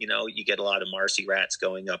that, you get a lot of Marcy rats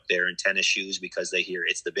going up there in tennis shoes because they hear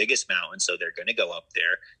it's the biggest mountain. So they're going to go up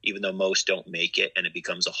there, even though most don't make it. And it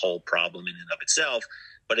becomes a whole problem in and of itself.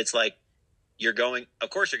 But it's like, of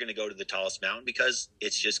course you're going to go to the tallest mountain because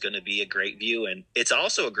it's just going to be a great view. And it's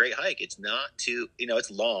also a great hike. It's not too,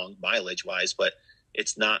 it's long mileage wise, but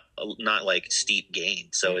it's not like steep gain.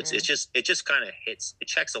 So it just kind of it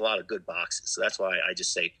checks a lot of good boxes. So that's why I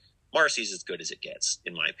just say Marcy's as good as it gets,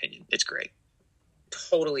 in my opinion. It's great.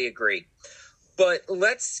 Totally agree. But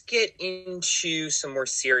let's get into some more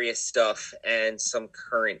serious stuff and some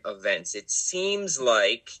current events. It seems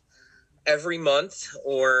like every month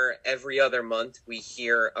or every other month, we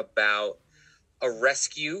hear about a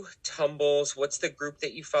rescue. Tumbles. What's the group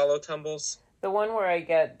that you follow, Tumbles? The one where I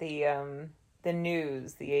get the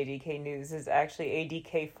news, the ADK news, is actually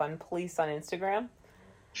ADK Fun Police on Instagram.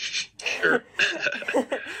 Sure.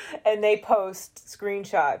 And they post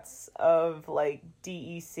screenshots of like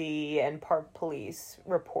DEC and Park Police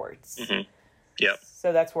reports. Mm-hmm. Yep.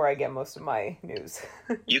 So that's where I get most of my news.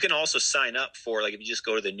 You can also sign up for, like, if you just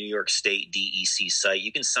go to the New York State DEC site,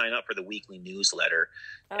 you can sign up for the weekly newsletter.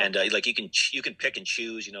 Okay. And like you can pick and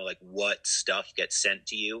choose, like what stuff gets sent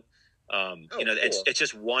to you. Cool. It's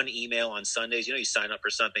just one email on Sundays. You sign up for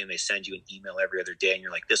something and they send you an email every other day and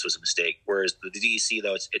you're like, this was a mistake. Whereas the DEC,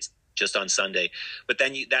 though, it's just on Sunday. But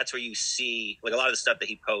then that's where you see, like, a lot of the stuff that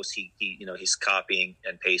he posts, he's copying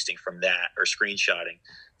and pasting from that, or screenshotting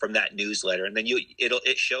from that newsletter. And then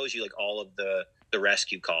it shows you like all of the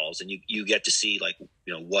rescue calls, and you get to see like,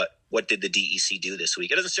 what did the DEC do this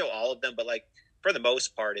week? It doesn't show all of them, but like for the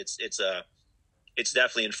most part, it's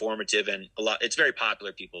definitely informative, and it's very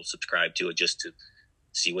popular. People subscribe to it just to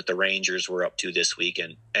see what the Rangers were up to this week.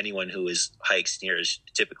 And anyone who hikes near is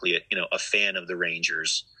typically a fan of the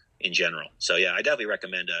Rangers in general. So yeah, I definitely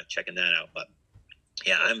recommend checking that out. But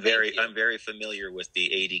yeah, I'm very familiar with the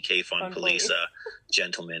ADK Fun Police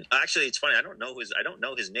gentleman. Actually, it's funny. I don't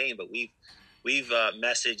know his name, but we've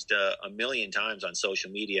messaged a million times on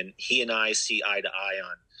social media, and he and I see eye to eye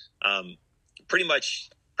on pretty much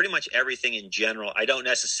everything in general. I don't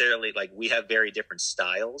necessarily, like, we have very different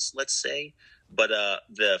styles, let's say, but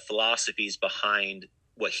the philosophies behind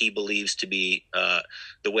what he believes to be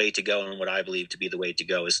the way to go and what I believe to be the way to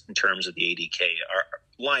go is in terms of the ADK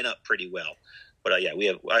line up pretty well. But yeah,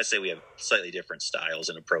 I say we have slightly different styles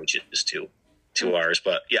and approaches to ours.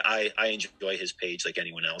 But yeah, I enjoy his page like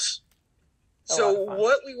anyone else. So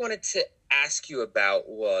what we wanted to ask you about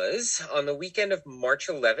was, on the weekend of March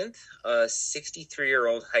 11th, a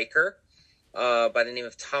 63-year-old hiker by the name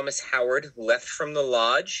of Thomas Howard left from the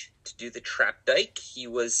lodge to do the Trap Dike. He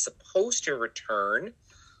was supposed to return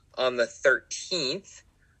on the 13th,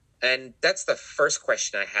 and that's the first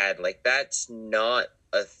question I had. Like, that's not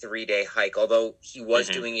a 3-day hike, although he was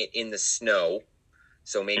doing it in the snow,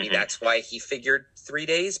 so maybe that's why he figured 3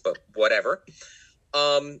 days, but whatever.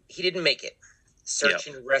 He didn't make it. Search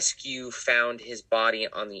and rescue found his body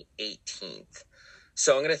on the 18th.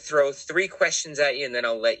 So I'm going to throw 3 questions at you, and then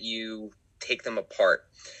I'll let you take them apart.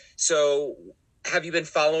 So have you been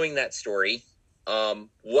following that story?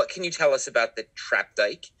 What can you tell us about the Trap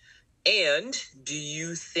Dike? And do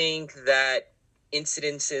you think that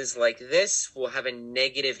incidences like this will have a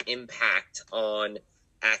negative impact on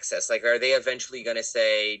access? Like, are they eventually going to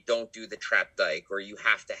say, don't do the Trap Dike, or you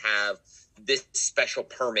have to have this special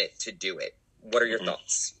permit to do it? What are your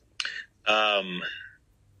thoughts? What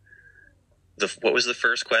was the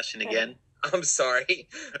first question again? I'm sorry.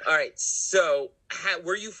 All right. So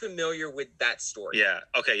were you familiar with that story? Yeah.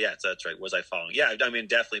 Okay. Yeah, that's right. Was I following? Yeah. I mean,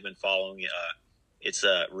 definitely been following. It's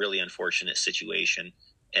a really unfortunate situation.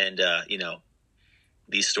 And,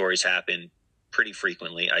 these stories happen pretty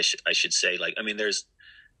frequently. I should say, like, I mean, there's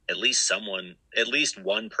at least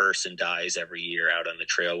one person dies every year out on the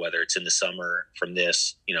trail, whether it's in the summer from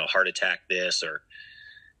this, heart attack, this, or,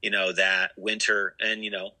 that winter. And,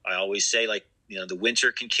 I always say, like, the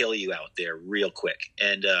winter can kill you out there real quick.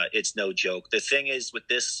 And it's no joke. The thing is with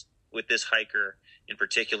this hiker in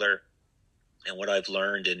particular, and what I've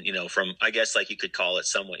learned, and, from, I guess, like, you could call it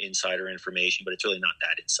somewhat insider information, but it's really not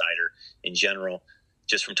that insider in general,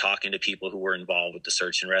 just from talking to people who were involved with the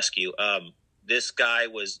search and rescue. This guy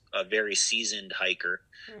was a very seasoned hiker,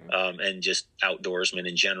 and just outdoorsman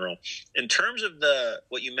in general. In terms of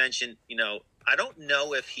what you mentioned, I don't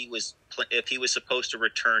know if he was supposed to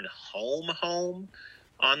return home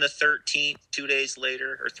on the 13th, 2 days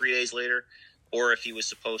later or 3 days later, or if he was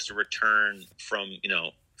supposed to return from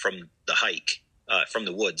the hike, from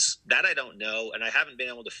the woods. That I don't know, and I haven't been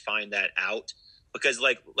able to find that out. because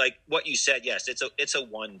like what you said, yes, it's a it's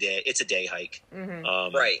a day hike.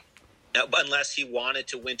 Right. Unless he wanted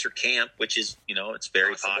to winter camp, which is, it's a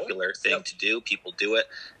very popular thing to do. People do it.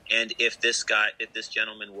 And if this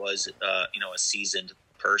gentleman was, a seasoned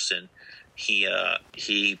person, he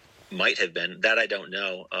might have been. That I don't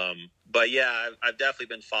know. But yeah, I've definitely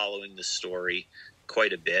been following this story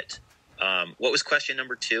quite a bit. What was question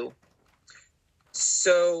number 2?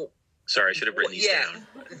 So, sorry, I should have written these down.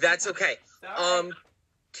 That's okay.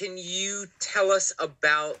 Can you tell us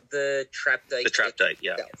about the trap dike? The trap dike,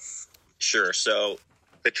 yeah. Sure. So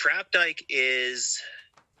the trap dike is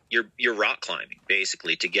you're rock climbing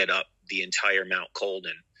basically to get up the entire Mount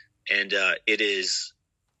Colden, and it is,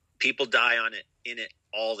 people die in it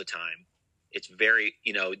all the time. It's very,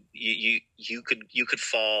 you could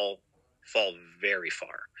fall very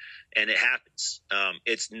far, and it happens.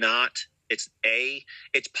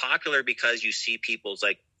 It's popular because you see people's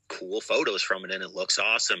like cool photos from it and it looks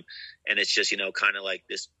awesome, and it's just kind of like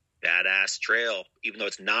this badass trail, even though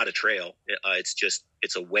it's not a trail.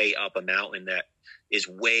 It's a way up a mountain that is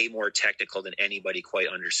way more technical than anybody quite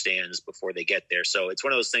understands before they get there. So it's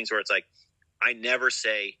one of those things where it's like, I never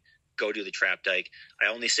say go do the trap dike.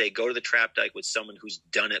 I only say go to the trap dike with someone who's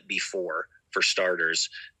done it before, for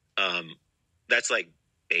starters. That's like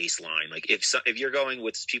baseline. Like if you're going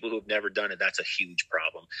with people who have never done it, that's a huge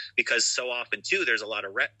problem, because so often too, there's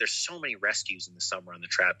so many rescues in the summer on the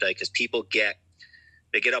trap dike, because people get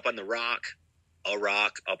up on a rock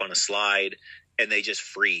up on a slide, and they just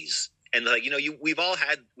freeze. And like, we've all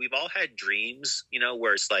had dreams,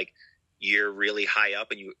 where it's like you're really high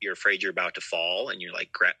up and you're afraid you're about to fall, and you're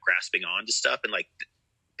like grasping onto stuff, and like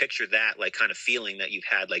picture that like kind of feeling that you've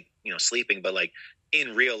had, like, sleeping, but like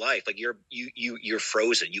in real life, like you're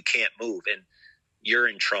frozen, you can't move, and you're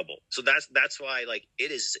in trouble. So that's why, like,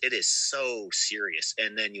 it is so serious.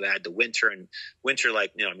 And then you add the winter,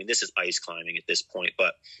 like, this is ice climbing at this point,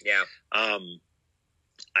 but yeah,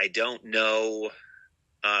 I don't know.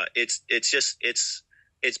 It's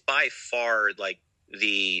by far like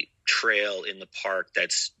the trail in the park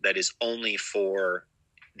that is only for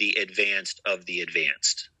the advanced of the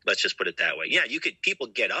advanced. Let's just put it that way. Yeah, people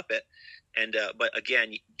get up it. And, but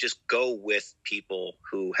again, just go with people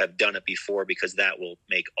who have done it before, because that will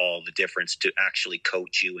make all the difference to actually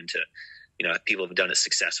coach you into, people have done it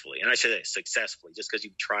successfully. And I say successfully, just because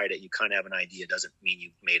you've tried it, you kind of have an idea, doesn't mean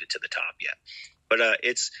you've made it to the top yet. But,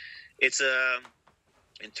 it's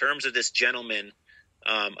in terms of this gentleman,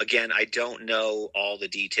 again, I don't know all the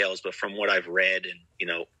details, but from what I've read, and,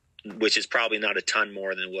 which is probably not a ton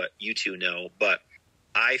more than what you two know, but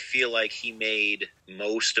I feel like he made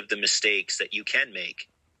most of the mistakes that you can make.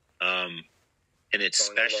 And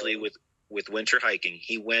especially with winter hiking,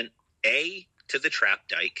 he went to the trap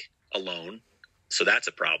dike alone. So that's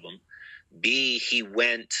a problem. B, he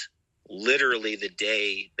went literally the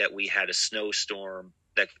day that we had a snowstorm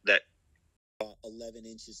that 11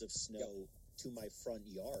 inches of snow to my front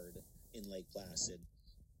yard in Lake Placid.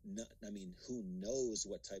 Who knows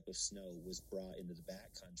what type of snow was brought into the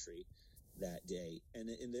backcountry that day. And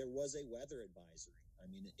there was a weather advisory.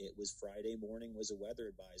 It was Friday morning was a weather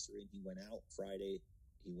advisory, and he went out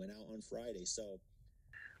on Friday. So,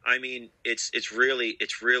 it's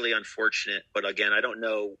really unfortunate, but again, I don't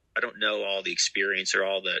know all the experience or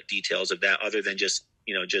all the details of that, other than just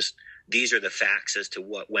these are the facts as to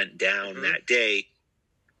what went down that day.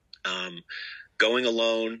 Going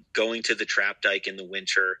alone, going to the trap dike in the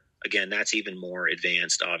winter, again, that's even more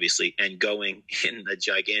advanced, obviously, and going in the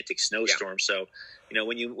gigantic snowstorm. Yeah. So,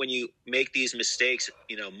 when you make these mistakes,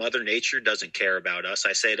 Mother Nature doesn't care about us.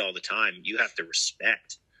 I say it all the time. You have to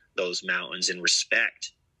respect those mountains and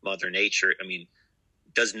respect Mother Nature.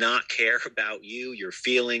 Does not care about you, your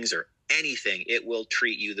feelings, or anything. It will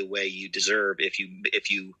treat you the way you deserve if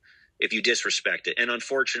you disrespect it. And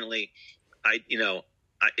unfortunately,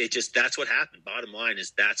 that's what happened. Bottom line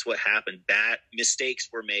is that's what happened. Bad mistakes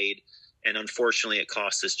were made, and unfortunately it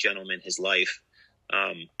cost this gentleman his life.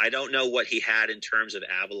 I don't know what he had in terms of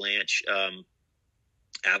avalanche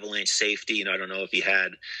safety. I don't know if he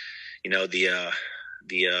had, the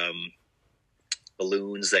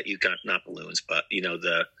balloons that you got, not balloons, but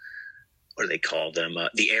what do they call them?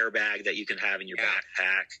 The airbag that you can have in your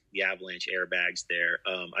backpack, the avalanche airbags there.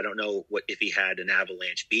 I don't know if he had an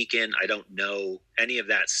avalanche beacon. I don't know any of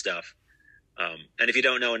that stuff. And if you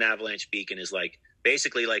don't know, an avalanche beacon is like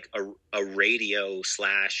basically like a radio /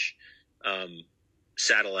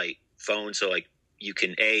 satellite phone. So like you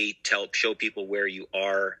can show people where you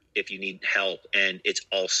are if you need help. And it's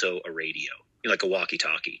also a radio, like a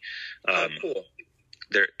walkie-talkie. Cool.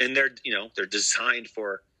 They're designed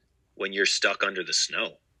for when you're stuck under the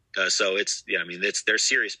snow. So it's, yeah, I mean, they're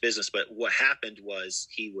serious business. But what happened was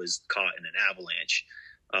he was caught in an avalanche.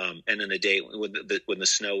 And in a day when the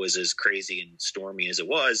snow was as crazy and stormy as it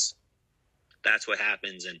was, that's what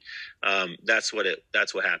happens. And that's what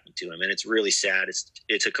happened to him. And it's really sad.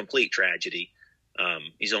 It's a complete tragedy.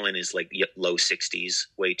 He's only in his like low 60s,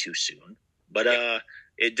 way too soon. But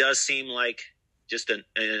it does seem like just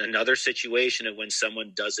another situation of when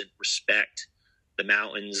someone doesn't respect the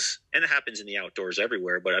mountains, and it happens in the outdoors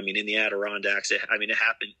everywhere. But I mean, in the Adirondacks, it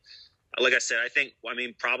happened. Like I said, I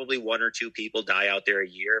mean, probably one or two people die out there a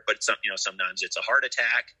year, but sometimes it's a heart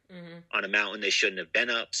attack on a mountain they shouldn't have been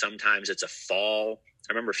up. Sometimes it's a fall.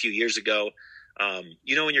 I remember a few years ago, when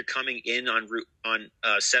you're coming in on Route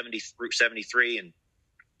 73 and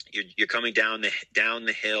you're coming down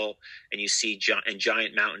the hill and you see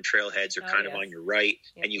giant mountain trailheads are kind of on your right,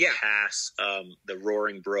 and you pass the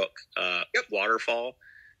Roaring Brook waterfall.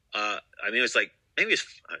 I mean, it was like, maybe it's,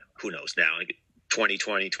 who knows now, like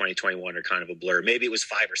 2020, 2021 are kind of a blur. Maybe it was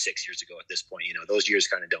 5 or 6 years ago at this point. Those years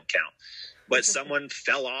kind of don't count. But someone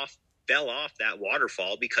fell off that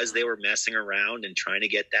waterfall because they were messing around and trying to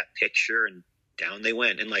get that picture, and down they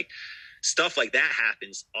went. And like stuff like that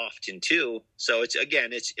happens often too. So it's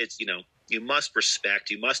you must respect,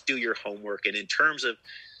 you must do your homework. And in terms of,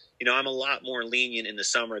 I'm a lot more lenient in the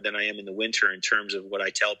summer than I am in the winter in terms of what I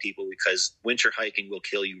tell people, because winter hiking will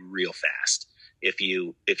kill you real fast if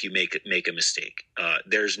you make a mistake.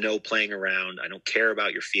 There's no playing around. I don't care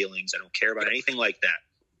about your feelings. I don't care about anything like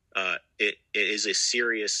that. It is a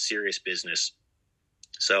serious business.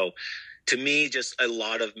 So to me, just a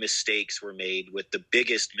lot of mistakes were made, with the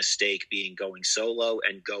biggest mistake being going solo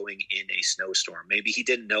and going in a snowstorm. Maybe he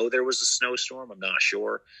didn't know there was a snowstorm. I'm not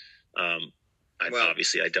sure.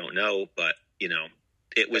 Obviously I don't know, but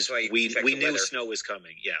it was, we knew snow was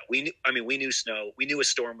coming. Yeah. We knew snow. We knew a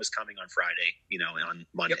storm was coming on Friday, on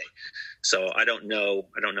Monday. Yep. So I don't know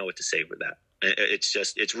what to say with that.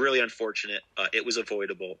 It's really unfortunate. It was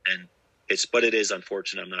avoidable, but it is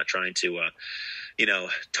unfortunate. I'm not trying to,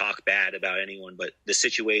 talk bad about anyone, but the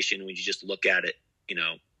situation, when you just look at it,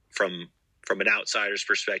 from an outsider's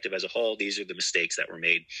perspective as a whole, these are the mistakes that were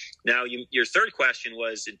made. Now, your third question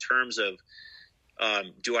was in terms of,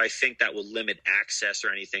 do I think that will limit access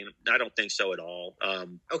or anything? I don't think so at all.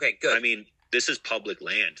 Okay, good. I mean, this is public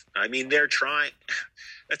land. I mean, they're trying.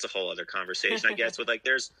 That's a whole other conversation, I guess. With like,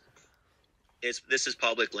 this is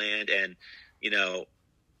public land, and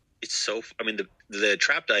it's so. I mean, the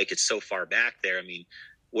trap dike. It's so far back there. I mean,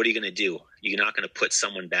 what are you going to do? You're not going to put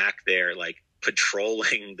someone back there like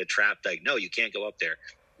patrolling the trap dike. No, you can't go up there.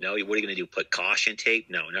 No, what are you going to do? Put caution tape?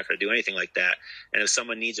 No, you're not going to do anything like that. And if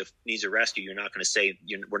someone needs a rescue, you're not going to say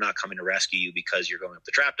we're not coming to rescue you because you're going up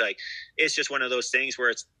the trap dike. It's just one of those things where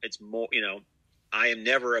it's more. I am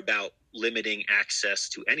never about limiting access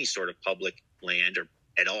to any sort of public land or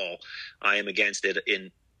at all. I am against it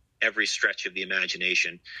in every stretch of the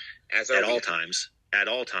imagination, at all times.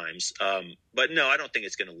 But no, I don't think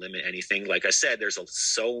it's going to limit anything. Like I said, there's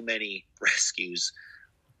so many rescues.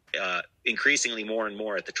 Increasingly more and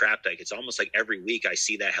more at the trap dike. It's almost like every week I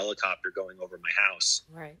see that helicopter going over my house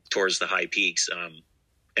towards the high peaks.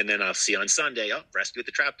 And then I'll see on Sunday, rescue at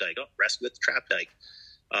the trap dike. Rescue at the trap dike.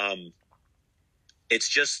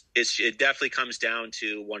 It definitely comes down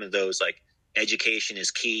to one of those, like, education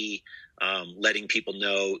is key. Letting people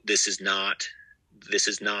know this is not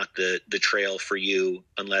the trail for you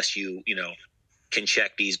unless you can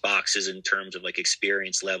check these boxes in terms of like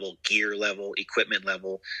experience level, gear level, equipment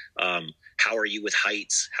level. How are you with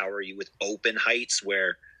heights? How are you with open heights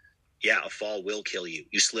where, a fall will kill you.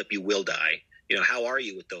 You slip, you will die. How are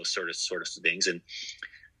you with those sort of things? And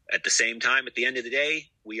at the same time, at the end of the day,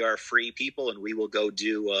 we are free people, and we will go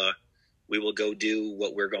do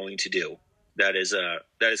what we're going to do. That is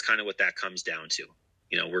kind of what that comes down to.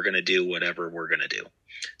 We're going to do whatever we're going to do.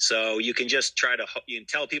 So you can just you can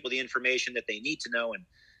tell people the information that they need to know. And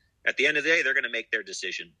at the end of the day, they're going to make their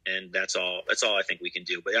decision. And that's all I think we can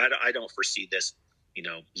do. But I don't foresee this,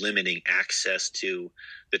 limiting access to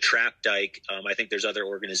the trap dike. I think there's other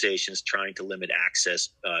organizations trying to limit access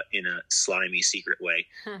in a slimy, secret way.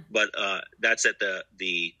 But that's at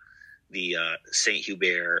the St.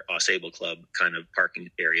 Hubert Ausable Club kind of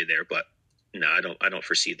parking area there. But no, I don't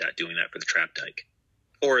foresee that doing that for the trap dike,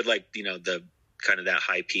 or like the kind of that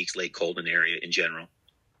High Peaks, Lake Colden area in general.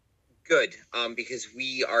 Good, because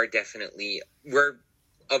we're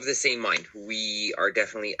of the same mind. We are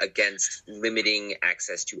definitely against limiting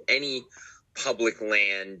access to any public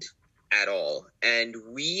land at all, and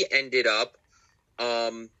we ended up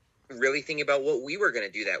really thinking about what we were going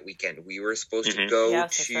to do that weekend. We were supposed to go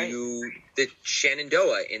to the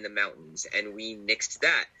Shenandoah in the mountains, and we nixed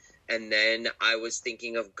that. And then I was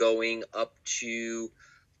thinking of going up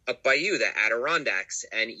by you, the Adirondacks.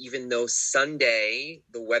 And even though Sunday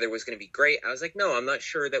the weather was going to be great, I was like, no, I'm not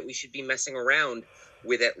sure that we should be messing around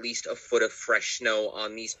with at least a foot of fresh snow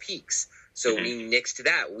on these peaks. So we nixed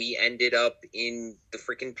that. We ended up in the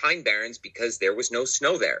freaking Pine Barrens because there was no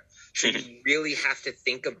snow there. So you really have to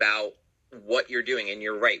think about what you're doing. And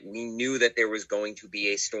you're right. We knew that there was going to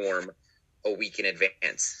be a storm a week in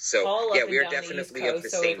advance. So yeah, we are definitely of the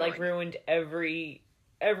so same it like mind. ruined every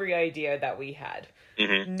idea that we had.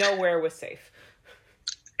 Nowhere was safe.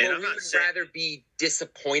 And well, we would rather be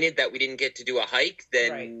disappointed that we didn't get to do a hike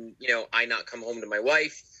than, I not come home to my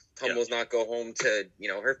wife, Tumbles not go home to,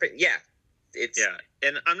 her. Yeah.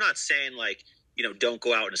 And I'm not saying like, don't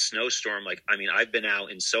go out in a snowstorm. Like, I mean, I've been out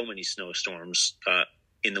in so many snowstorms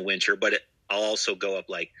in the winter, but I'll also go up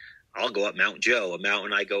I'll go up Mount Joe, a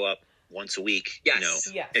mountain I go up once a week,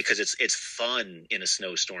 because it's fun in a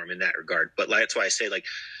snowstorm in that regard. But that's why I say like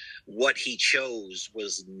what he chose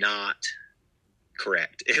was not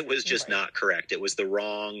correct. It was just not correct. It was the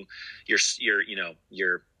wrong,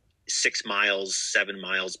 you're 6 miles, 7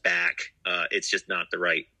 miles back. It's just not the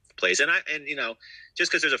right place. And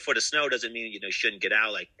just because there's a foot of snow doesn't mean, you shouldn't get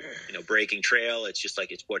out, like, breaking trail. It's just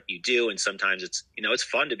like, it's what you do. And sometimes it's, it's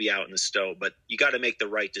fun to be out in the snow, but you got to make the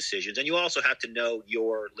right decisions. And you also have to know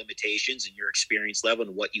your limitations and your experience level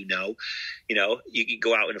and what you know. You can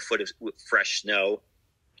go out in a foot of fresh snow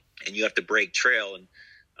and you have to break trail. And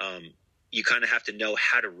you kind of have to know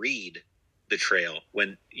how to read the trail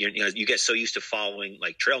when you get so used to following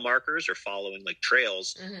like trail markers or following like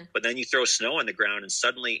trails, but then you throw snow on the ground and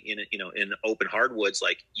suddenly in open hardwoods,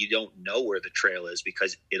 like you don't know where the trail is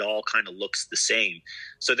because it all kind of looks the same.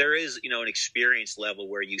 So there is, an experience level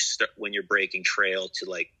where you start when you're breaking trail to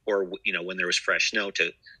like, or, when there was fresh snow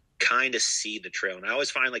to kind of see the trail. And I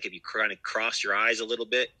always find like if you kind of cross your eyes a little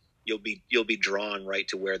bit, you'll be drawn right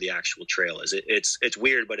to where the actual trail is. It's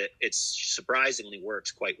weird, but it surprisingly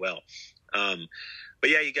works quite well. But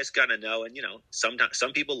yeah, you just gotta know. And, sometimes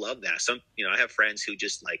some people love that. I have friends who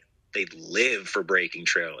just like, they live for breaking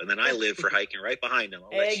trail. And then I live for hiking right behind them.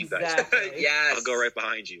 I'll let you guys. Yes. I'll go right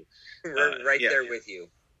behind you. We're right there with you.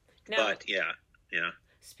 Now, but yeah.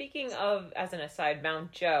 Speaking of, as an aside,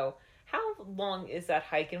 Mount Joe, how long is that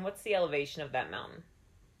hike and what's the elevation of that mountain?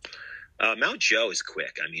 Mount Joe is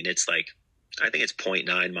quick. I mean, it's like, I think it's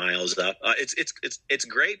 0.9 miles up. It's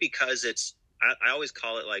great because I always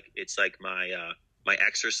call it like, it's like my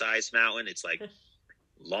exercise mountain. It's like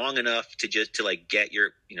long enough to like get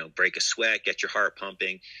your, break a sweat, get your heart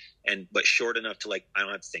pumping, but short enough to like, I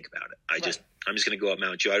don't have to think about it. I'm just going to go up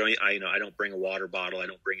Mount Joe. I don't bring a water bottle. I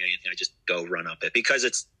don't bring anything. I just go run up it because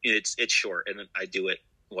it's short and I do it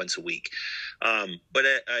once a week. But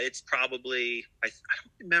it's probably, I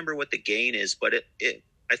don't remember what the gain is, but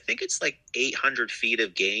I think it's like 800 feet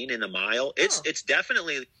of gain in a mile. It's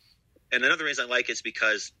definitely, and another reason I like it is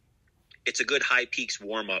because it's a good high peaks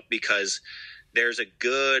warm up because there's a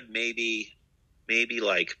good, maybe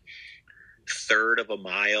like third of a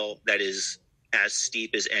mile that is as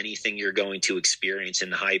steep as anything you're going to experience in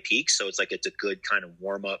the high peaks. So it's a good kind of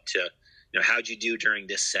warm up to, how'd you do during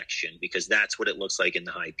this section? Because that's what it looks like in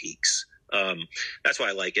the high peaks. That's why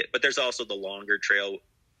I like it. But there's also the longer trail.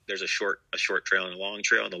 There's a short trail and a long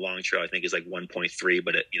trail. And the long trail, I think, is like 1.3,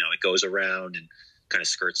 but it goes around and kind of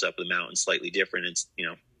skirts up the mountain slightly different. It's,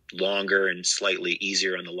 longer and slightly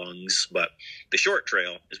easier on the lungs. But the short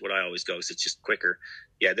trail is what I always go. So it's just quicker.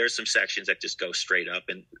 Yeah, there's some sections that just go straight up,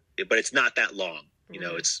 but it's not that long.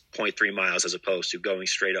 It's 0.3 miles as opposed to going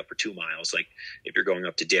straight up for 2 miles, like if you're going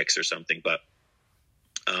up to Dick's or something. But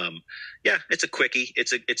yeah, it's a quickie.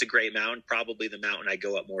 It's a great mountain. Probably the mountain I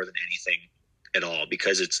go up more than anything at all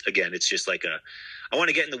because it's just like I want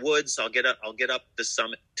to get in the woods. I'll get up the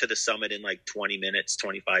summit in like 20 minutes,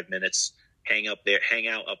 25 minutes, hang out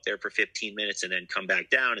up there for 15 minutes and then come back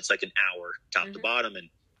down. It's like an hour top to bottom. And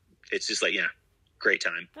it's just like, great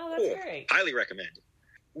time. Oh, that's great. Highly recommend.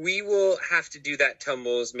 We will have to do that,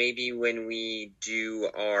 Tumbles, maybe when we do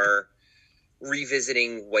our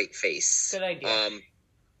revisiting Whiteface. Good idea.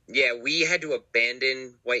 Yeah, we had to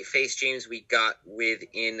abandon Whiteface, James. We got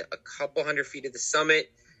within a couple hundred feet of the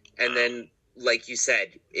summit. And then, like you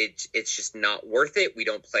said, it's just not worth it. We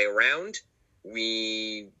don't play around.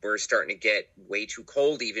 We were starting to get way too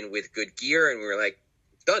cold, even with good gear. And we were like,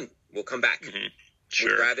 done. We'll come back. Mm-hmm.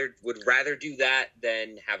 Sure. Would rather do that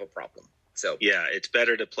than have a problem. So yeah, it's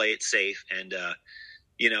better to play it safe. And,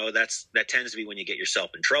 that tends to be when you get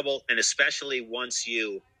yourself in trouble. And especially once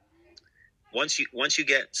you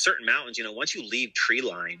get certain mountains, once you leave tree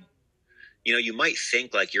line, you might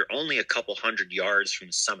think like you're only a couple hundred yards from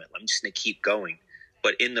the summit. I'm just going to keep going.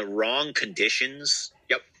 but in the wrong conditions,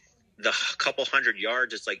 the couple 100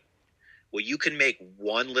 yards, it's like, well, you can make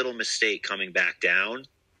one little mistake coming back down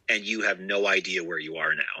and you have no idea where you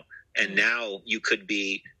are now. And now you could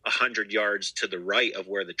be 100 yards to the right of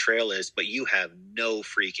where the trail is, but you have no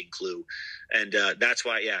freaking clue. And that's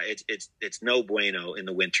why, it's no bueno in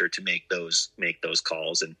the winter to make those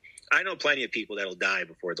calls. And I know plenty of people that'll die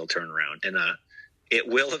before they'll turn around, and it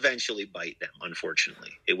will eventually bite them.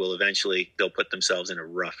 Unfortunately, they'll put themselves in a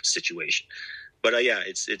rough situation. But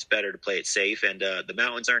it's better to play it safe. And the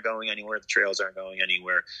mountains aren't going anywhere. The trails aren't going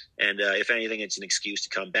anywhere. And if anything, it's an excuse to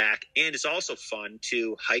come back. And it's also fun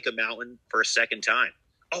to hike a mountain for a second time.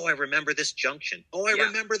 Oh, I remember this junction. Oh, I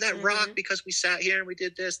remember that rock because we sat here and we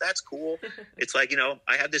did this. That's cool. It's like,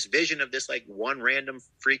 I have this vision of this like one random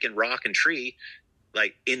freaking rock and tree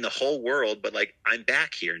like in the whole world, but like I'm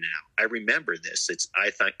back here now. I remember this. I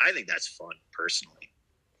think that's fun personally.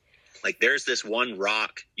 Like there's this one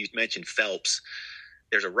rock, you mentioned Phelps.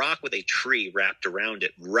 There's a rock with a tree wrapped around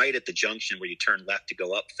it right at the junction where you turn left to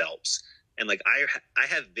go up Phelps. And like I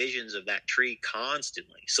have visions of that tree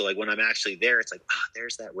constantly. So like when I'm actually there, it's like,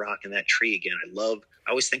 there's that rock and that tree again. I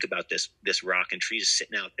always think about this rock and tree just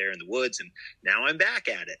sitting out there in the woods. And now I'm back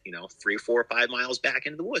at it, 3, 4, 5 miles back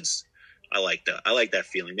into the woods. I like that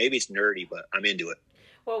feeling. Maybe it's nerdy, but I'm into it.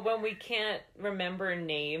 Well, when we can't remember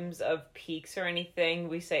names of peaks or anything,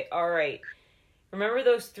 we say, all right, remember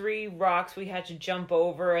those 3 rocks we had to jump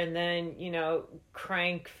over and then,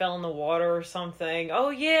 Crank fell in the water or something?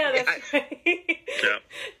 Oh, yeah, that's right. Yeah.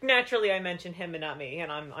 Naturally, I mentioned him and not me,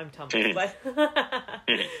 and I'm Tumbles. But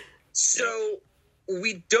So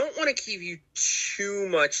we don't want to keep you too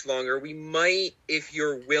much longer. We might, if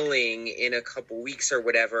you're willing, in a couple weeks or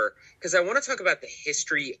whatever, because I want to talk about the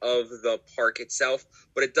history of the park itself,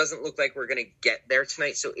 but it doesn't look like we're going to get there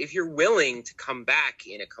tonight. So if you're willing to come back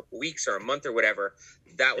in a couple weeks or a month or whatever,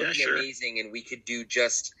 that would be amazing. And we could do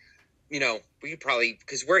just, we could probably,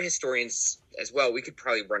 because we're historians as well, we could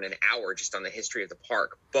probably run an hour just on the history of the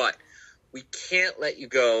park. But we can't let you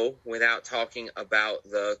go without talking about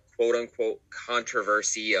the quote-unquote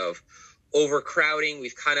controversy of overcrowding.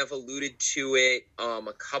 We've kind of alluded to it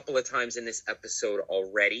a couple of times in this episode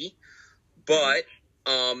already. But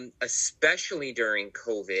especially during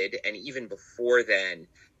COVID and even before then,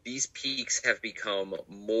 these peaks have become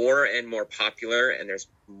more and more popular, and there's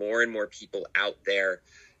more and more people out there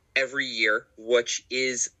every year, which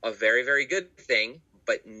is a very, very good thing,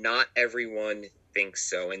 but not everyone thinks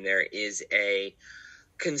so. And there is a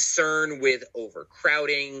concern with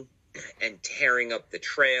overcrowding and tearing up the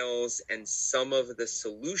trails, and some of the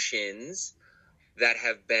solutions that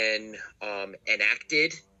have been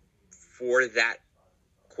enacted for that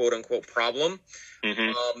quote unquote problem.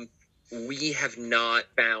 We have not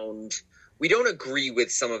found, we don't agree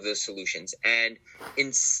with some of those solutions. And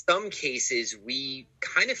in some cases, we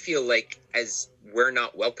kind of feel like as we're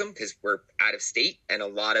not welcome because we're out of state, and a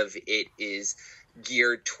lot of it is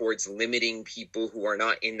geared towards limiting people who are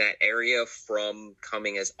not in that area from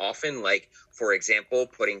coming as often. Like, for example,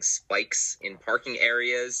 putting spikes in parking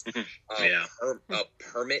areas, a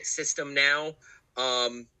permit system now.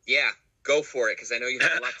 Go for it, because I know you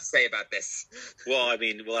have a lot to say about this. Well, I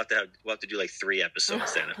mean, we'll have to do like 3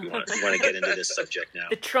 episodes then if we want to get into this subject now.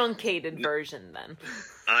 The truncated version, then.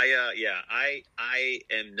 I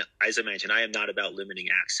am, as I mentioned, I am not about limiting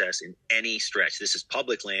access in any stretch. This is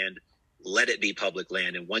public land. Let it be public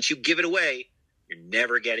land, and once you give it away, you're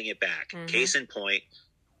never getting it back. Case in point,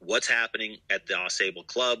 what's happening at the AuSable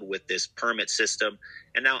Club with this permit system.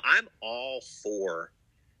 And now I'm all for,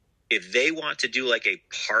 if they want to do like a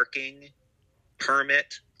parking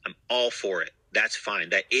permit, I'm all for it. That's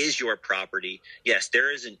fine. That is your property. Yes,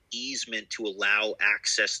 there is an easement to allow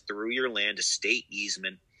access through your land, a state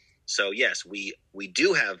easement. So yes, we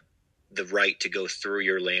do have the right to go through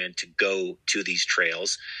your land to go to these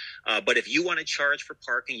trails. But if you want to charge for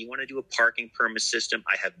parking, you want to do a parking permit system,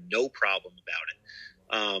 I have no problem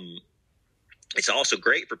about it. It's also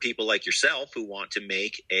great for people like yourself who want to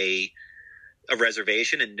make a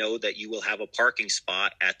reservation and know that you will have a parking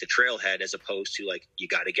spot at the trailhead, as opposed to like, you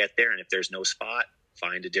got to get there, and if there's no spot,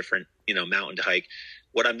 find a different, mountain to hike.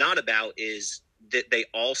 What I'm not about is that they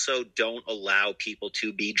also don't allow people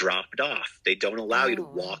to be dropped off. They don't allow you to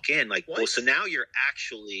walk in. Like, well, so now you're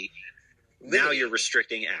actually, now you're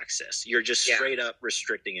restricting access. You're just straight up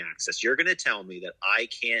restricting access. You're going to tell me that I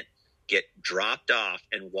can't get dropped off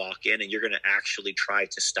and walk in, and you're going to actually try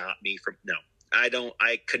to stop me from, no.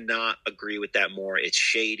 I could not agree with that more. It's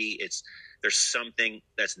shady. There's something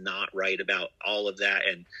that's not right about all of that.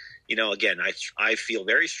 And, again, I feel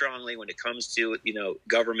very strongly when it comes to,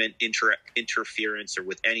 government interference or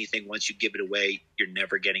with anything, once you give it away, you're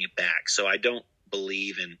never getting it back. So I don't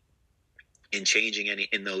believe in changing any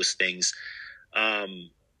in those things.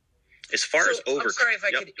 As far as I'm sorry if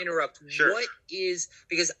I could interrupt. Sure. What is,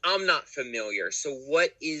 because I'm not familiar, so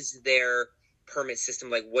what is their permit system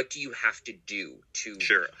like? What do you have to do to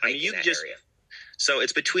hike in that area? So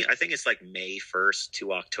it's I think it's like May 1st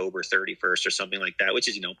to October 31st or something like that, which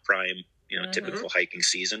is, prime, typical hiking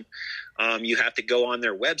season. You have to go on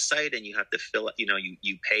their website and you have to fill it,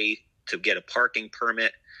 you pay to get a parking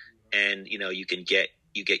permit, and,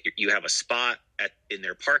 you have a spot in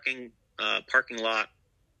their parking lot,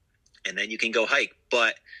 and then you can go hike.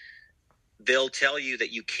 But they'll tell you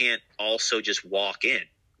that you can't also just walk in,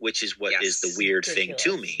 which is what is the weird thing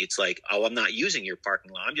to me. It's like, oh, I'm not using your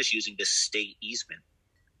parking lot. I'm just using this state easement.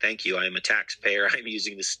 Thank you. I am a taxpayer. I'm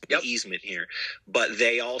using this easement here. But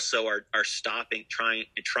they also are stopping,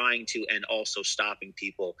 trying to, and also stopping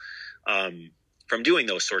people from doing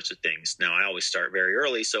those sorts of things. Now, I always start very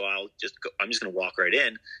early, so I'm just going to walk right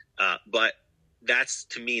in. But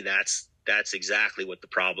to me, that's exactly what the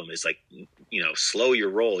problem is. Like, slow your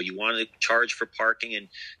roll. You want to charge for parking and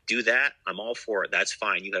do that, I'm all for it. That's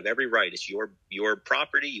fine. You have every right. It's your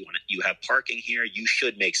property. You have parking here. You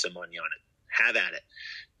should make some money on it. Have at it.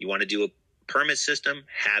 You want to do a permit system?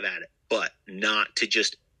 Have at it. But not to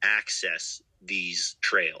just access these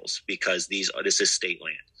trails, because this is state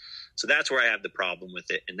land. So that's where I have the problem with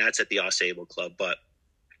it, and that's at the Ausable Club. But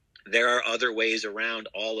there are other ways around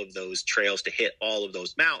all of those trails to hit all of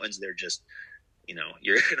those mountains. They're just,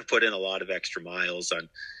 you're going to put in a lot of extra miles on,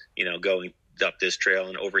 going up this trail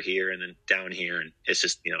and over here and then down here. And it's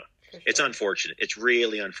just, it's unfortunate. It's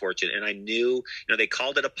really unfortunate. And I knew, they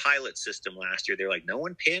called it a pilot system last year. They're like, no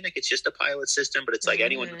one panic. It's just a pilot system. But it's like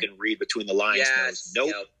anyone who can read between the lines knows, nope.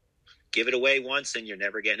 Yep. Give it away once and you're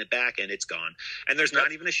never getting it back, and it's gone. And there's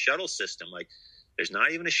not even a shuttle system. Like, there's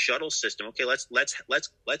not even a shuttle system. Okay, let's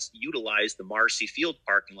utilize the Marcy Field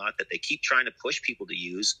parking lot that they keep trying to push people to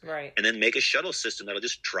use, right? And then make a shuttle system that'll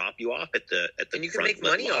just drop you off at the and you can make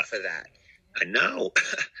money lot. Off of that. I know.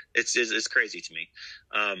 it's crazy to me.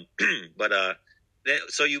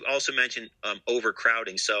 So you also mentioned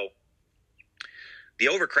overcrowding. So the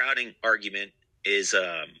overcrowding argument is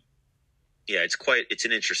it's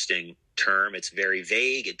an interesting term. It's very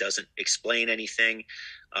vague. It doesn't explain anything.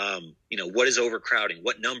 What is overcrowding?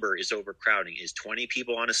 What number is overcrowding? Is 20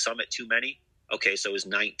 people on a summit too many? Okay, so is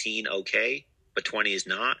 19 okay, but 20 is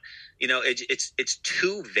not? It's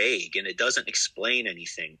too vague, and it doesn't explain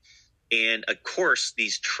anything. And of course,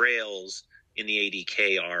 these trails in the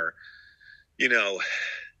ADK are,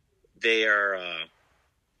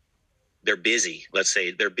 they're busy. Let's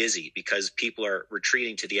say they're busy because people are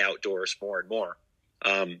retreating to the outdoors more and more.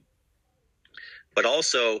 But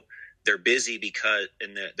also they're busy because,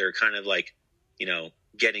 and they're kind of like,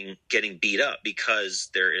 getting beat up because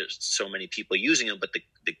there is so many people using them. But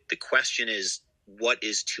the question is, what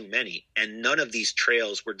is too many? And none of these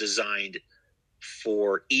trails were designed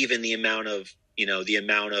for even the amount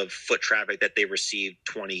of foot traffic that they received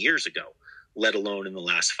 20 years ago, let alone in the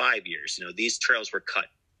last 5 years. These trails were cut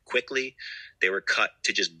quickly. They were cut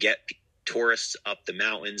to just get tourists up the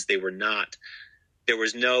mountains. There was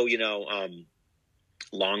no,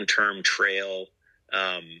 long-term trail.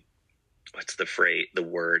 What's the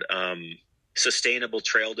word? Sustainable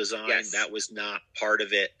trail design. Yes. That was not part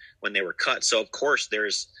of it when they were cut. So of course they're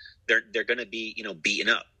going to be, beaten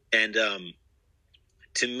up. And,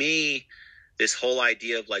 to me, this whole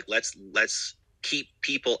idea of like, let's keep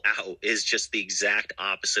people out is just the exact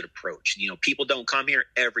opposite approach. People don't come here.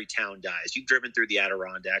 Every town dies. You've driven through the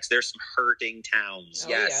Adirondacks. There's some hurting towns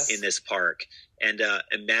in this park. And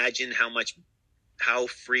imagine how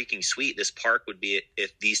freaking sweet this park would be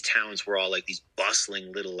if these towns were all like these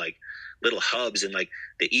bustling little hubs, and like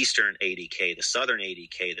the Eastern ADK, the Southern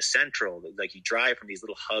ADK, the Central, like you drive from these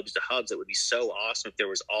little hubs to hubs. It would be so awesome if there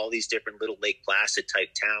was all these different little Lake Placid type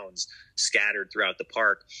towns scattered throughout the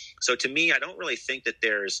park. So to me, I don't really think that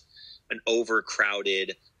there's an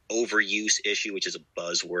overcrowded, overuse issue, which is a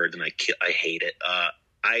buzzword, and I hate it.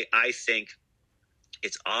 I think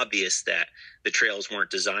it's obvious that the trails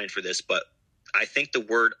weren't designed for this, but I think the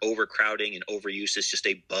word overcrowding and overuse is just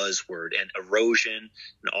a buzzword, and erosion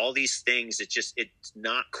and all these things. It's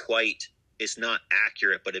not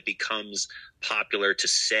accurate, but it becomes popular to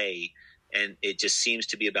say. And it just seems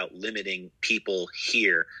to be about limiting people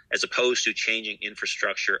here as opposed to changing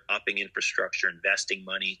infrastructure, upping infrastructure, investing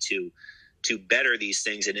money to better these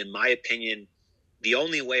things. And in my opinion, the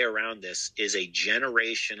only way around this is a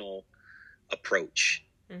generational approach.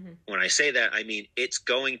 When I say that, I mean, it's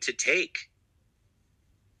going to take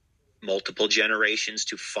multiple generations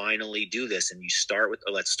to finally do this. And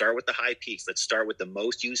let's start with the high peaks. Let's start with the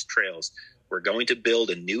most used trails. We're going to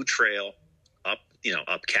build a new trail up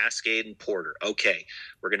Cascade and Porter. Okay.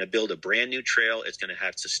 We're going to build a brand new trail. It's going to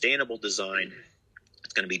have sustainable design.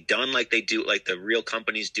 It's going to be done like the real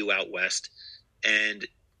companies do out West. And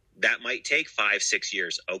that might take 5-6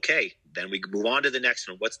 years. Okay. Then we move on to the next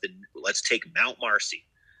one. Let's take Mount Marcy.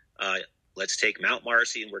 Let's take Mount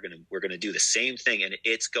Marcy, and we're gonna do the same thing, and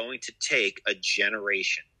it's going to take a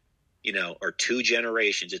generation, or 2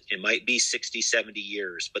 generations. It might be 60, 70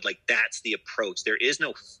 years, but like that's the approach. There is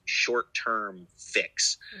no short-term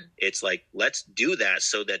fix. It's like, let's do that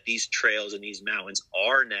so that these trails and these mountains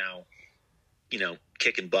are now,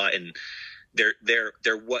 kicking butt, and they're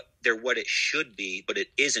what it should be, but it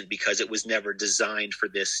isn't because it was never designed for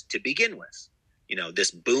this to begin with.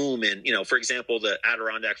 This boom in, for example, the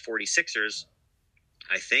Adirondack 46ers,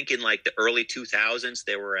 I think in like the early 2000s,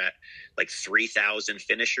 they were at like 3,000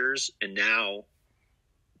 finishers. And now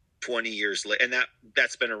 20 years later, and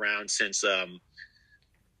that's been around since, I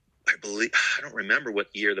don't remember what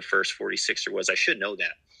year the first 46er was. I should know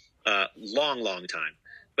that. Long time.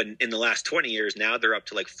 But in the last 20 years, now they're up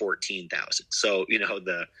to like 14,000. So,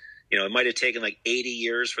 it might've taken like 80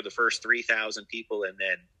 years for the first 3,000 people, and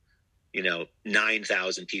then,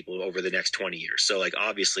 9,000 people over the next 20 years. So like,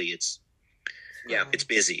 obviously it's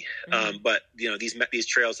busy. But these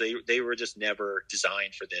trails, they were just never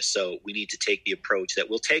designed for this. So we need to take the approach that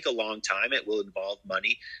will take a long time. It will involve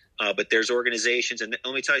money. But there's organizations, and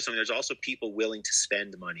let me tell you something, there's also people willing to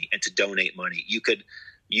spend money and to donate money. You could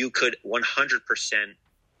 100%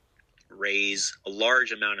 raise a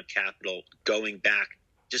large amount of capital going back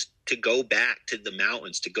to the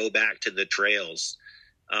mountains, to go back to the trails,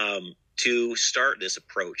 to start this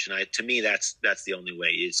approach. And to me, that's the only way.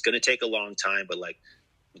 It's going to take a long time, but like,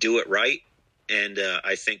 do it right. And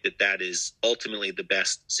I think that is ultimately the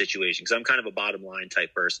best situation, because I'm kind of a bottom line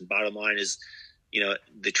type person. Bottom line is,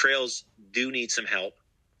 the trails do need some help,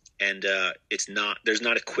 and there's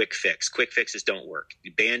not a quick fix. Quick fixes don't work.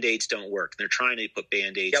 Band-Aids don't work. They're trying to put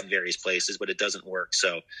Band-Aids in various places, but it doesn't work.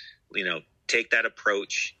 So, take that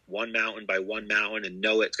approach one mountain by one mountain, and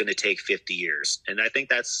know it's going to take 50 years. And I think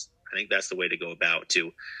that's the way to go about,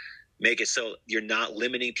 to make it so you're not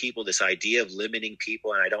limiting people. This idea of limiting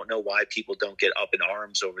people, and I don't know why people don't get up in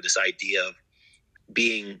arms over this idea of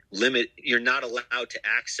being you're not allowed to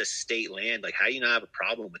access state land. Like, how do you not have a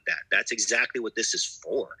problem with that? That's exactly what this is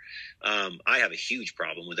for. I have a huge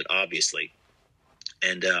problem with it, obviously.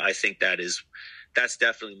 And I think that's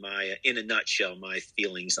definitely in a nutshell, my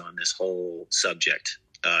feelings on this whole subject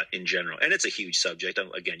in general. And it's a huge subject.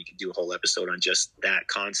 Again, you can do a whole episode on just that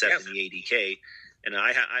concept in the ADK. And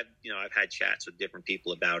I've had chats with different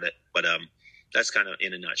people about it, but that's kind of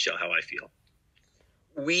in a nutshell how I feel.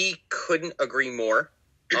 We couldn't agree more.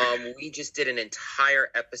 We just did an entire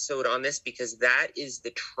episode on this because that is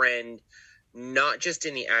the trend, not just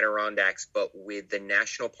in the Adirondacks, but with the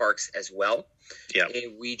national parks as well. Yeah.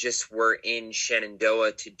 We just were in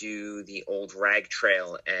Shenandoah to do the old Rag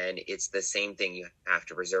Trail, and it's the same thing. You have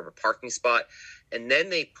to reserve a parking spot. And then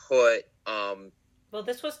they put... well,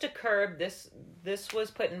 this was to curb this. This was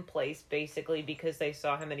put in place basically because they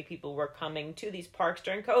saw how many people were coming to these parks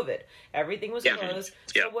during COVID. Everything was closed.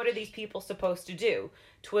 So what are these people supposed to do?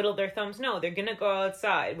 Twiddle their thumbs? No, they're going to go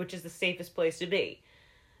outside, which is the safest place to be.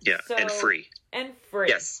 Yeah, and free. And free.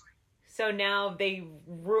 Yes. So now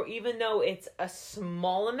even though it's a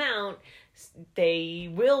small amount, they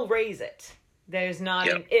will raise it. There's not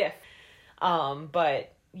an if.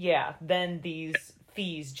 But yeah, then these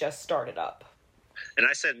fees just started up. And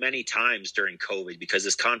I said many times during COVID, because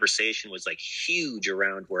this conversation was like huge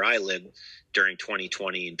around where I live during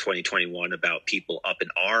 2020 and 2021 about people up in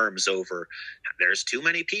arms over there's too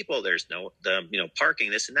many people. There's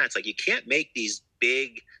parking, this and that. It's like, you can't make these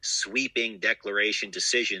big sweeping declaration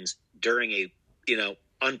decisions during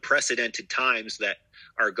unprecedented times that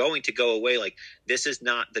are going to go away. Like, this is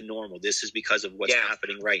not the normal. This is because of what's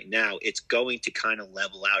happening right now. It's going to kind of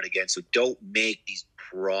level out again. So don't make these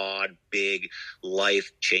broad, big,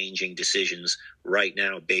 life-changing decisions right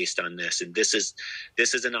now based on this. And this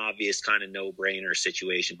is an obvious kind of no-brainer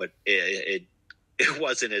situation, but it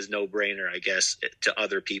wasn't as no-brainer, I guess, to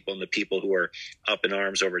other people and the people who are up in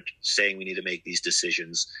arms over saying we need to make these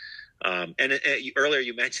decisions. Earlier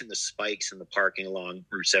you mentioned the spikes in the parking along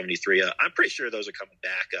Route 73. I'm pretty sure those are coming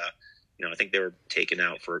back. I think they were taken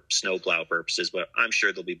out for snowplow purposes, but I'm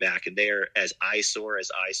sure they'll be back. And they're as eyesore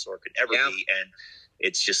could ever be. And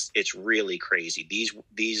It's really crazy.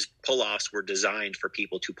 These pull-offs were designed for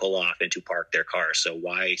people to pull off and to park their cars. So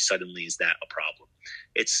why suddenly is that a problem?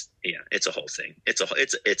 It's a whole thing. It's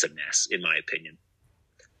a mess, in my opinion.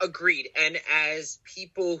 Agreed. And as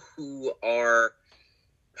people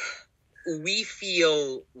we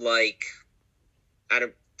feel like,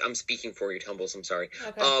 I'm speaking for you, Tumbles. I'm sorry.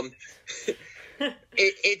 Okay.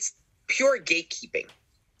 It's pure gatekeeping.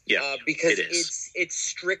 Yeah, because it's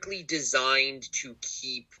strictly designed to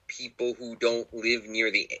keep people who don't live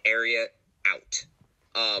near the area out.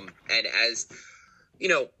 And as you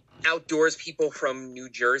know, outdoors people from New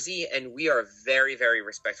Jersey, and we are very, very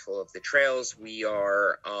respectful of the trails. We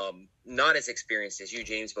are not as experienced as you,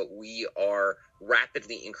 James, but we are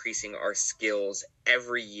rapidly increasing our skills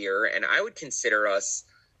every year. And I would consider us,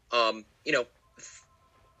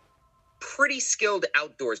 pretty skilled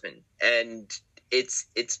outdoorsmen. And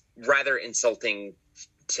it's rather insulting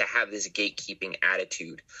to have this gatekeeping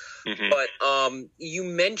attitude. Mm-hmm. But you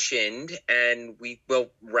mentioned, and we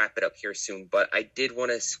will wrap it up here soon, but I did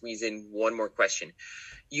want to squeeze in one more question.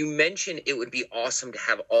 You mentioned it would be awesome to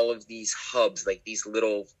have all of these hubs, like these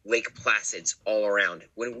little Lake Placids all around.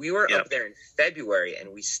 When we were up there in February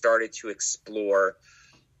and we started to explore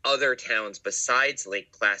other towns besides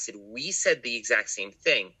Lake Placid, we said the exact same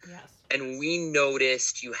thing. Yes. And we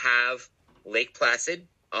noticed you have Lake Placid,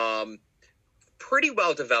 pretty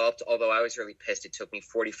well developed, although I was really pissed. It took me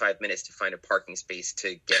 45 minutes to find a parking space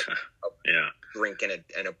to get a drink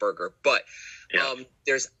and a burger. But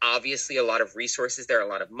there's obviously a lot of resources there, a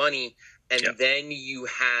lot of money. And then you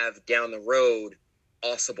have down the road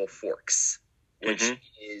Ausable Forks, which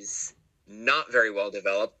is not very well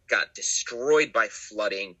developed, got destroyed by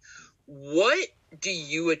flooding. What do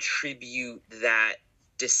you attribute that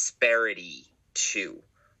disparity to?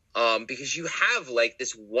 Because you have like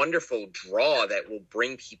this wonderful draw that will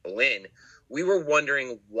bring people in. We were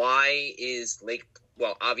wondering, why is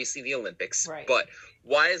obviously the Olympics, right, but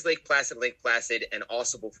why is Lake Placid and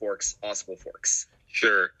Ausable Forks?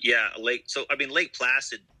 Sure. Yeah. Lake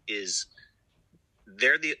Placid is,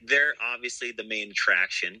 they're obviously the main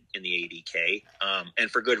attraction in the ADK.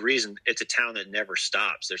 And for good reason. It's a town that never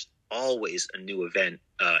stops. There's always a new event,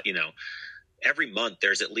 every month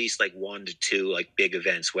there's at least like 1 to 2 like big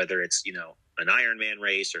events, whether it's, an Ironman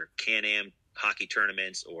race or Can-Am hockey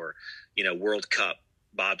tournaments or, World Cup,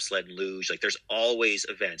 bobsled and luge. Like there's always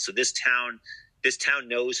events. So this town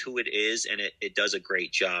knows who it is, and it does a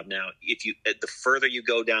great job. Now, the further you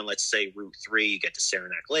go down, let's say Route 3, you get to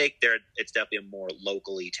Saranac Lake, it's definitely a more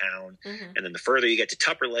locally town. Mm-hmm. And then the further you get to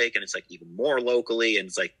Tupper Lake, and it's like even more locally, and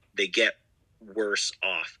it's like they get worse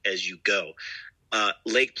off as you go.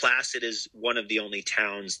 Lake Placid is one of the only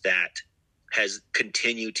towns that has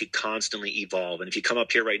continued to constantly evolve. And if you come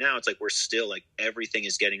up here right now, it's like we're still like everything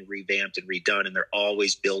is getting revamped and redone, and they're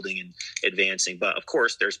always building and advancing. But of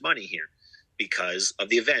course, there's money here because of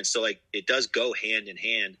the events. So like it does go hand in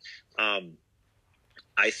hand.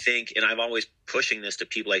 I think, and I'm always pushing this to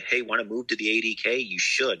people like, hey, want to move to the ADK? You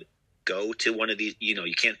should go to one of these. You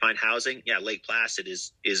can't find housing. Yeah, Lake Placid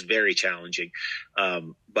is very challenging.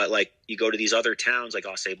 But like you go to these other towns like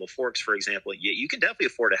Ausable Forks, for example, you can definitely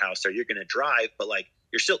afford a house there. You're going to drive, but like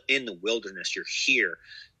you're still in the wilderness. You're here.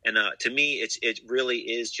 And to me, it really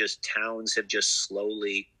is just towns have just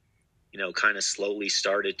slowly, kind of slowly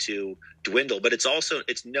started to dwindle. But it's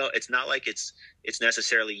not like it's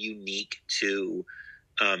necessarily unique to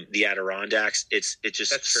the Adirondacks. It's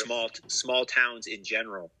just small towns in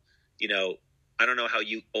general. I don't know how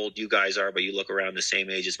old you guys are, but you look around the same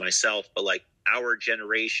age as myself, but like our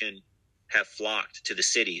generation have flocked to the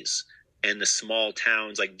cities and the small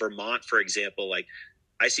towns like Vermont, for example. Like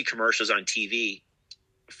I see commercials on TV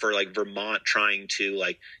for like Vermont trying to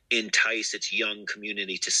like entice its young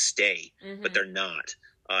community to stay, but they're not.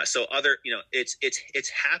 So it's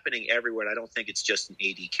happening everywhere. And I don't think it's just an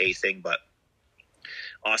ADK thing, but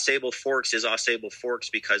Ausable Forks is Ausable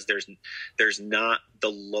Forks because there's not the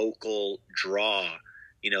local draw,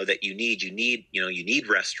 that you need. You need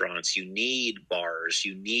restaurants, you need bars,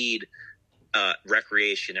 you need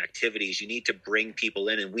recreation activities. You need to bring people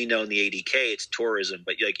in, and we know in the ADK it's tourism,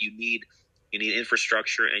 but like you need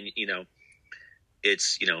infrastructure, and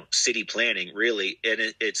it's city planning really,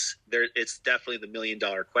 and it's definitely the $1 million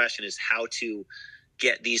question is how to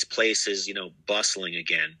get these places bustling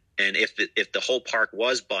again. And if the whole park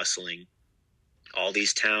was bustling, all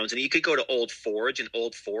these towns, and you could go to Old Forge, and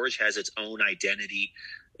Old Forge has its own identity.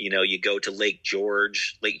 You go to Lake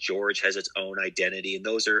George. Lake George has its own identity, and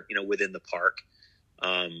those are within the park.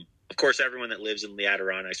 Of course, everyone that lives in the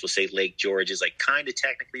Adirondacks will say Lake George is like kind of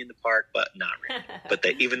technically in the park, but not really. But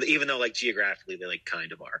even though like geographically they like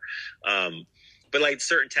kind of are. but like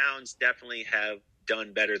certain towns definitely have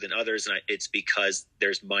done better than others, and it's because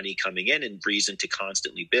there's money coming in and reason to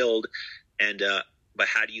constantly build. And but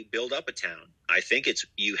how do you build up a town? I think it's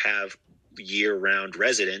you have year-round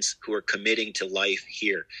residents who are committing to life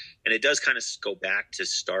here, and it does kind of go back to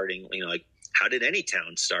starting. You know, like how did any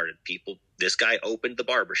town started? People, this guy opened the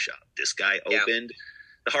barbershop. This guy opened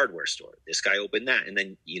the hardware store. This guy opened that, and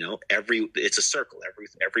then it's a circle.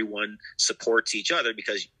 Everyone supports each other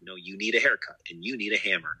because you need a haircut and you need a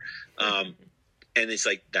hammer. And it's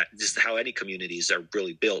like that, just how any communities are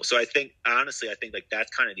really built. So I think, honestly, like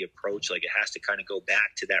that's kind of the approach. Like it has to kind of go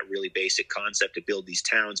back to that really basic concept to build these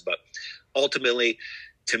towns. But ultimately,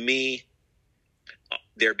 to me,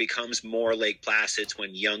 there becomes more Lake Placids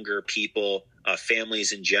when younger people,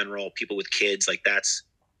 families in general, people with kids, like that's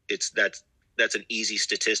an easy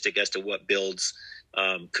statistic as to what builds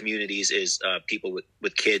communities is people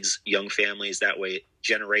with kids, young families. That way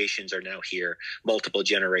generations are now here, multiple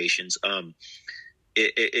generations.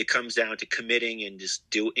 It comes down to committing and just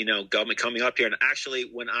government coming up here. And actually,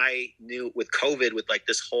 when I knew with COVID, with like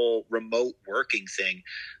this whole remote working thing,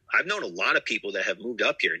 I've known a lot of people that have moved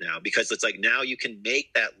up here now, because it's like now you can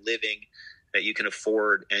make that living that you can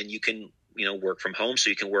afford, and you can work from home, so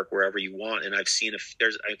you can work wherever you want. And I've seen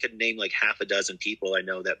I could name like half a dozen people I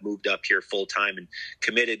know that moved up here full time and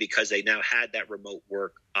committed because they now had that remote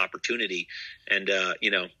work opportunity. And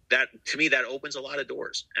that, to me, that opens a lot of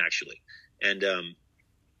doors actually. And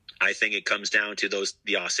I think it comes down to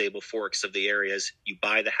the Ausable Forks of the areas. You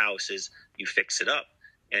buy the houses, you fix it up.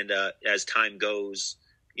 And as time goes,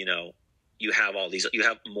 you have you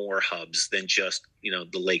have more hubs than just, the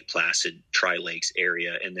Lake Placid, Tri-Lakes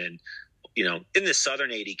area. And then, in the southern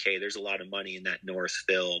ADK, there's a lot of money in that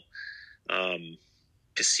Northville,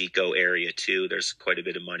 Piseco area too. There's quite a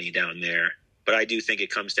bit of money down there. But I do think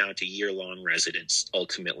it comes down to year-long residents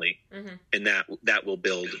ultimately, and that will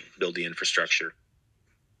build the infrastructure.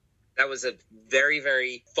 That was a very,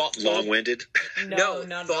 very thoughtful, long-winded. No,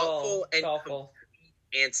 not thoughtful at all. and Thoughtful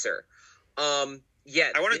answer. I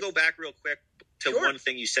want to go back real quick to one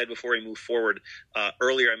thing you said before we move forward.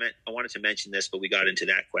 Earlier, I wanted to mention this, but we got into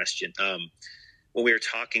that question when we were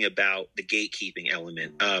talking about the gatekeeping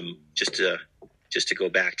element. Just to go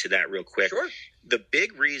back to that real quick. Sure. The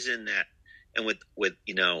big reason that, and with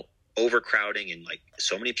overcrowding, and like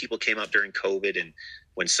so many people came up during COVID, and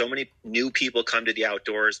when so many new people come to the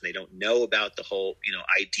outdoors and they don't know about the whole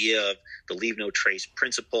idea of the leave no trace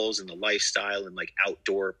principles and the lifestyle and like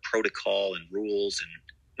outdoor protocol and rules, and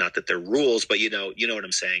not that they're rules, but you know what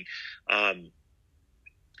I'm saying.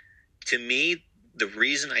 To me, the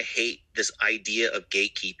reason I hate this idea of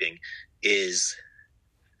gatekeeping is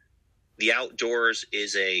the outdoors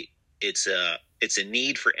is it's a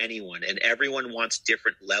need for anyone, and everyone wants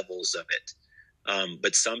different levels of it.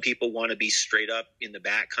 But some people want to be straight up in the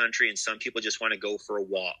backcountry, and some people just want to go for a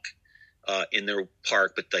walk in their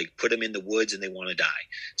park, but like put them in the woods and they want to die.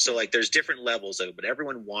 So like there's different levels of it, but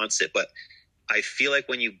everyone wants it. But I feel like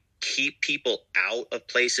when you keep people out of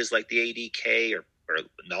places like the ADK or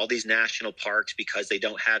all these national parks because they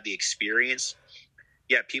don't have the experience,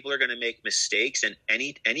 people are going to make mistakes. And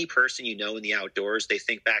any person in the outdoors, they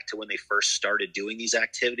think back to when they first started doing these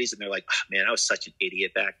activities, and they're like, oh, man, I was such an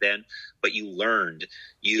idiot back then. But you learned.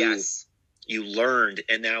 You learned.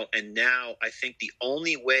 And now I think the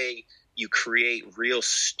only way you create real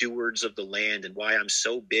stewards of the land, and why I'm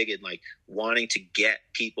so big in like wanting to get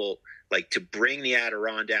people like to bring the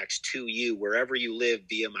Adirondacks to you wherever you live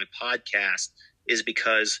via my podcast, is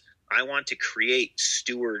because I want to create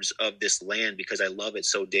stewards of this land because I love it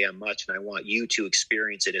so damn much, and I want you to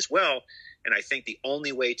experience it as well. And I think the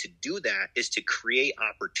only way to do that is to create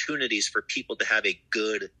opportunities for people to have a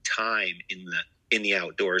good time in the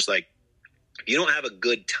outdoors. Like if you don't have a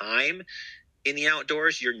good time in the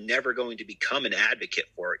outdoors, you're never going to become an advocate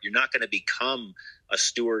for it. You're not going to become a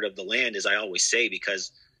steward of the land, as I always say,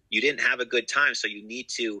 because you didn't have a good time. So you need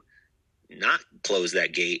to not close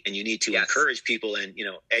that gate, and you need to encourage people and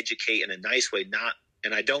educate in a nice way.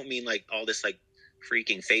 And I don't mean like all this like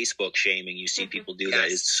freaking Facebook shaming you see people do. That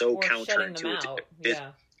is so counterintuitive.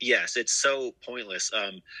 Yes, it's so pointless.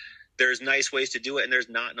 There's nice ways to do it, and there's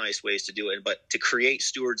not nice ways to do it. But to create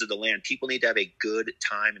stewards of the land, people need to have a good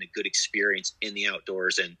time and a good experience in the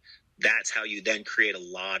outdoors, and that's how you then create a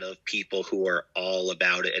lot of people who are all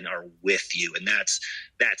about it and are with you. And that's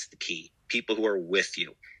the key. People who are with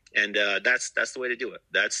you. And that's the way to do it.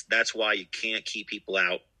 That's why you can't keep people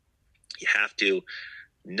out. You have to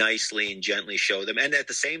nicely and gently show them. And at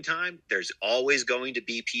the same time, there's always going to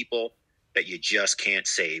be people that you just can't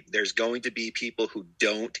save. There's going to be people who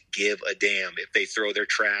don't give a damn if they throw their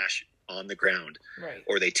trash on the ground, Right.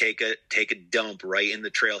 or they take a dump right in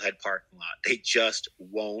the trailhead parking lot. They just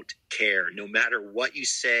won't care. No matter what you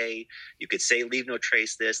say, you could say, leave no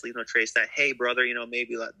trace this, leave no trace that. Hey, brother,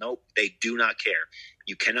 maybe nope, they do not care.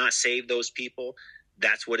 You cannot save those people.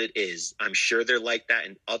 That's what it is. I'm sure they're like that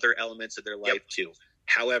in other elements of their life too.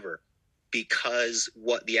 However, because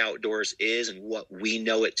what the outdoors is and what we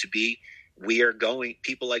know it to be,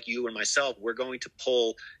 people like you and myself, we're going to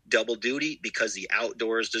pull double duty because the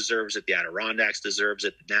outdoors deserves it. The Adirondacks deserves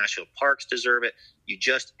it. The national parks deserve it. You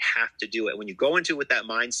just have to do it. When you go into it with that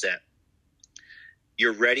mindset,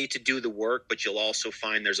 you're ready to do the work, but you'll also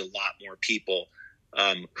find there's a lot more people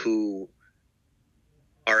who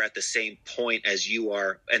are at the same point as you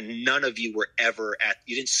are. And none of you were ever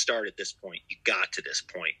you didn't start at this point. You got to this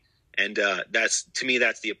point. And to me,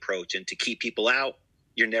 that's the approach. And to keep people out,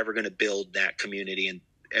 you're never going to build that community, and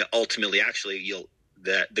ultimately, actually,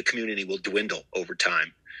 the community will dwindle over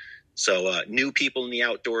time. So new people in the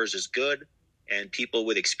outdoors is good, and people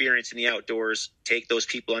with experience in the outdoors, take those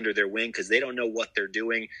people under their wing because they don't know what they're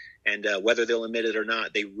doing, and whether they'll admit it or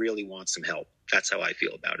not, they really want some help. That's how I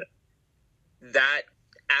feel about it. That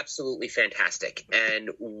absolutely fantastic, and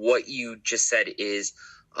what you just said is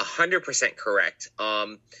 100% correct.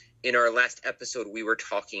 In our last episode, we were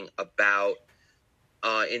talking about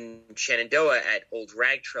in Shenandoah at Old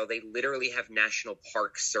Rag Trail, they literally have National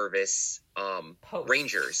Park Service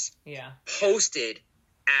rangers posted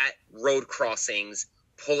at road crossings.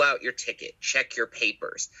 Pull out your ticket, check your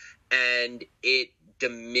papers. And it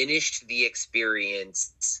diminished the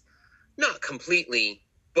experience, not completely,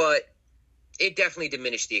 but it definitely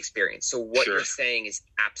diminished the experience. So what you're saying is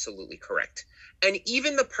absolutely correct. And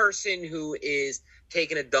even the person who is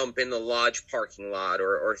taking a dump in the lodge parking lot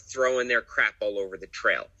or throwing their crap all over the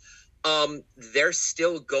trail, they're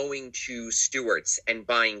still going to Stewart's and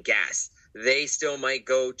buying gas. They still might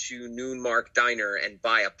go to Noon Mark Diner and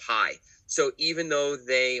buy a pie. So even though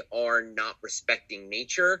they are not respecting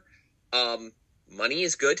nature, money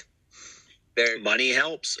is good. Money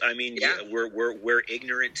helps. I mean, we're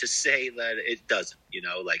ignorant to say that it doesn't.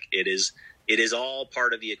 It is all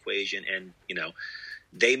part of the equation, and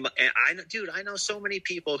I know so many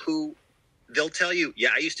people who they'll tell you,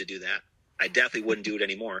 I used to do that. I definitely wouldn't do it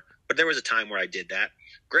anymore. But there was a time where I did that.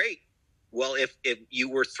 Great. Well, if you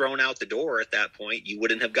were thrown out the door at that point, you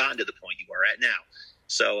wouldn't have gotten to the point you are at now.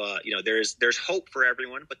 So, there's hope for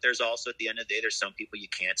everyone, but there's also, at the end of the day, there's some people you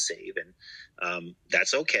can't save. And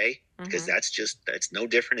that's okay, because that's no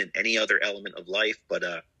different in any other element of life. But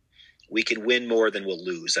we can win more than we'll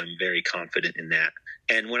lose. I'm very confident in that.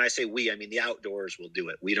 And when I say we, I mean the outdoors will do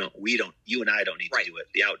it. You and I don't need to do it.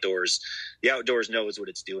 The outdoors knows what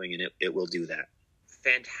it's doing, and it will do that.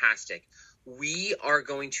 Fantastic. We are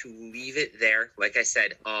going to leave it there. Like I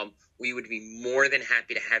said, we would be more than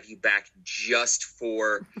happy to have you back just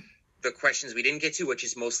for the questions we didn't get to, which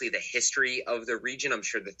is mostly the history of the region. I'm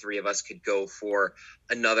sure the three of us could go for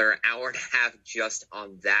another hour and a half just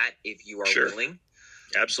on that, if you are willing.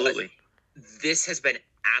 Absolutely. But this has been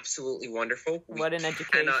absolutely wonderful. What an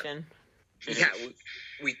education.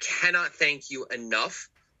 We cannot thank you enough.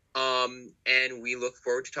 And we look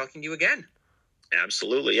forward to talking to you again.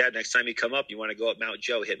 Absolutely. Yeah. Next time you come up, you want to go up Mount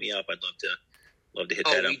Joe, hit me up. I'd love to hit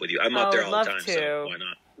that up with you. I'm up there all the time, so why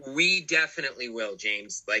not? We definitely will,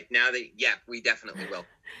 James. We definitely will.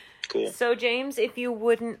 Cool. So, James, if you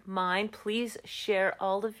wouldn't mind, please share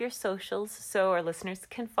all of your socials so our listeners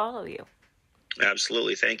can follow you.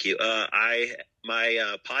 Absolutely. Thank you. My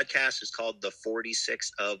podcast is called the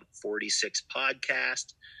 46 of 46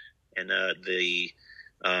 podcast, and the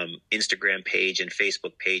Instagram page and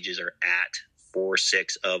Facebook pages are at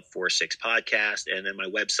 46 of 46 podcast. And then my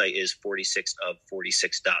website is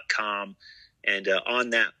 46of46.com. And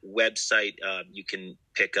on that website, you can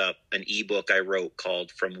pick up an ebook I wrote called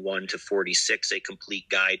From 1 to 46, a complete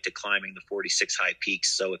guide to climbing the 46 high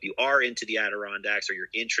peaks. So if you are into the Adirondacks, or you're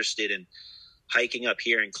interested in hiking up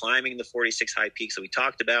here and climbing the 46 high peaks that we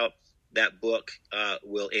talked about, that book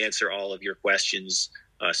will answer all of your questions,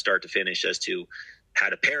 start to finish, as to how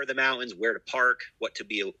to pair the mountains, where to park, what to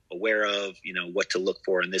be aware of, what to look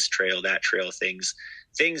for in this trail, that trail, things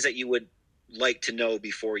that you would like to know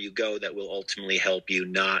before you go, that will ultimately help you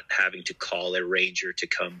not having to call a ranger to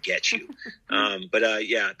come get you. I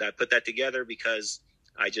put that together because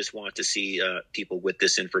I just want to see people with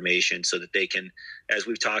this information so that they can, as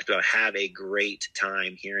we've talked about, have a great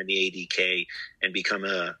time here in the ADK and become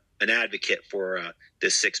an advocate for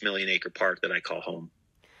this 6 million acre park that I call home.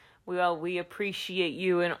 Well, we appreciate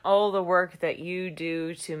you and all the work that you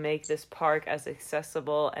do to make this park as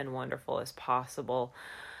accessible and wonderful as possible.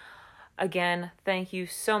 Again, thank you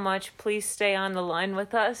so much. Please stay on the line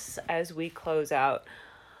with us as we close out.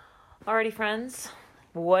 Alrighty, friends,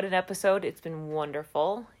 what an episode. It's been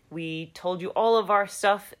wonderful. We told you all of our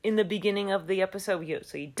stuff in the beginning of the episode,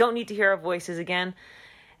 so you don't need to hear our voices again.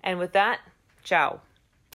 And with that, ciao.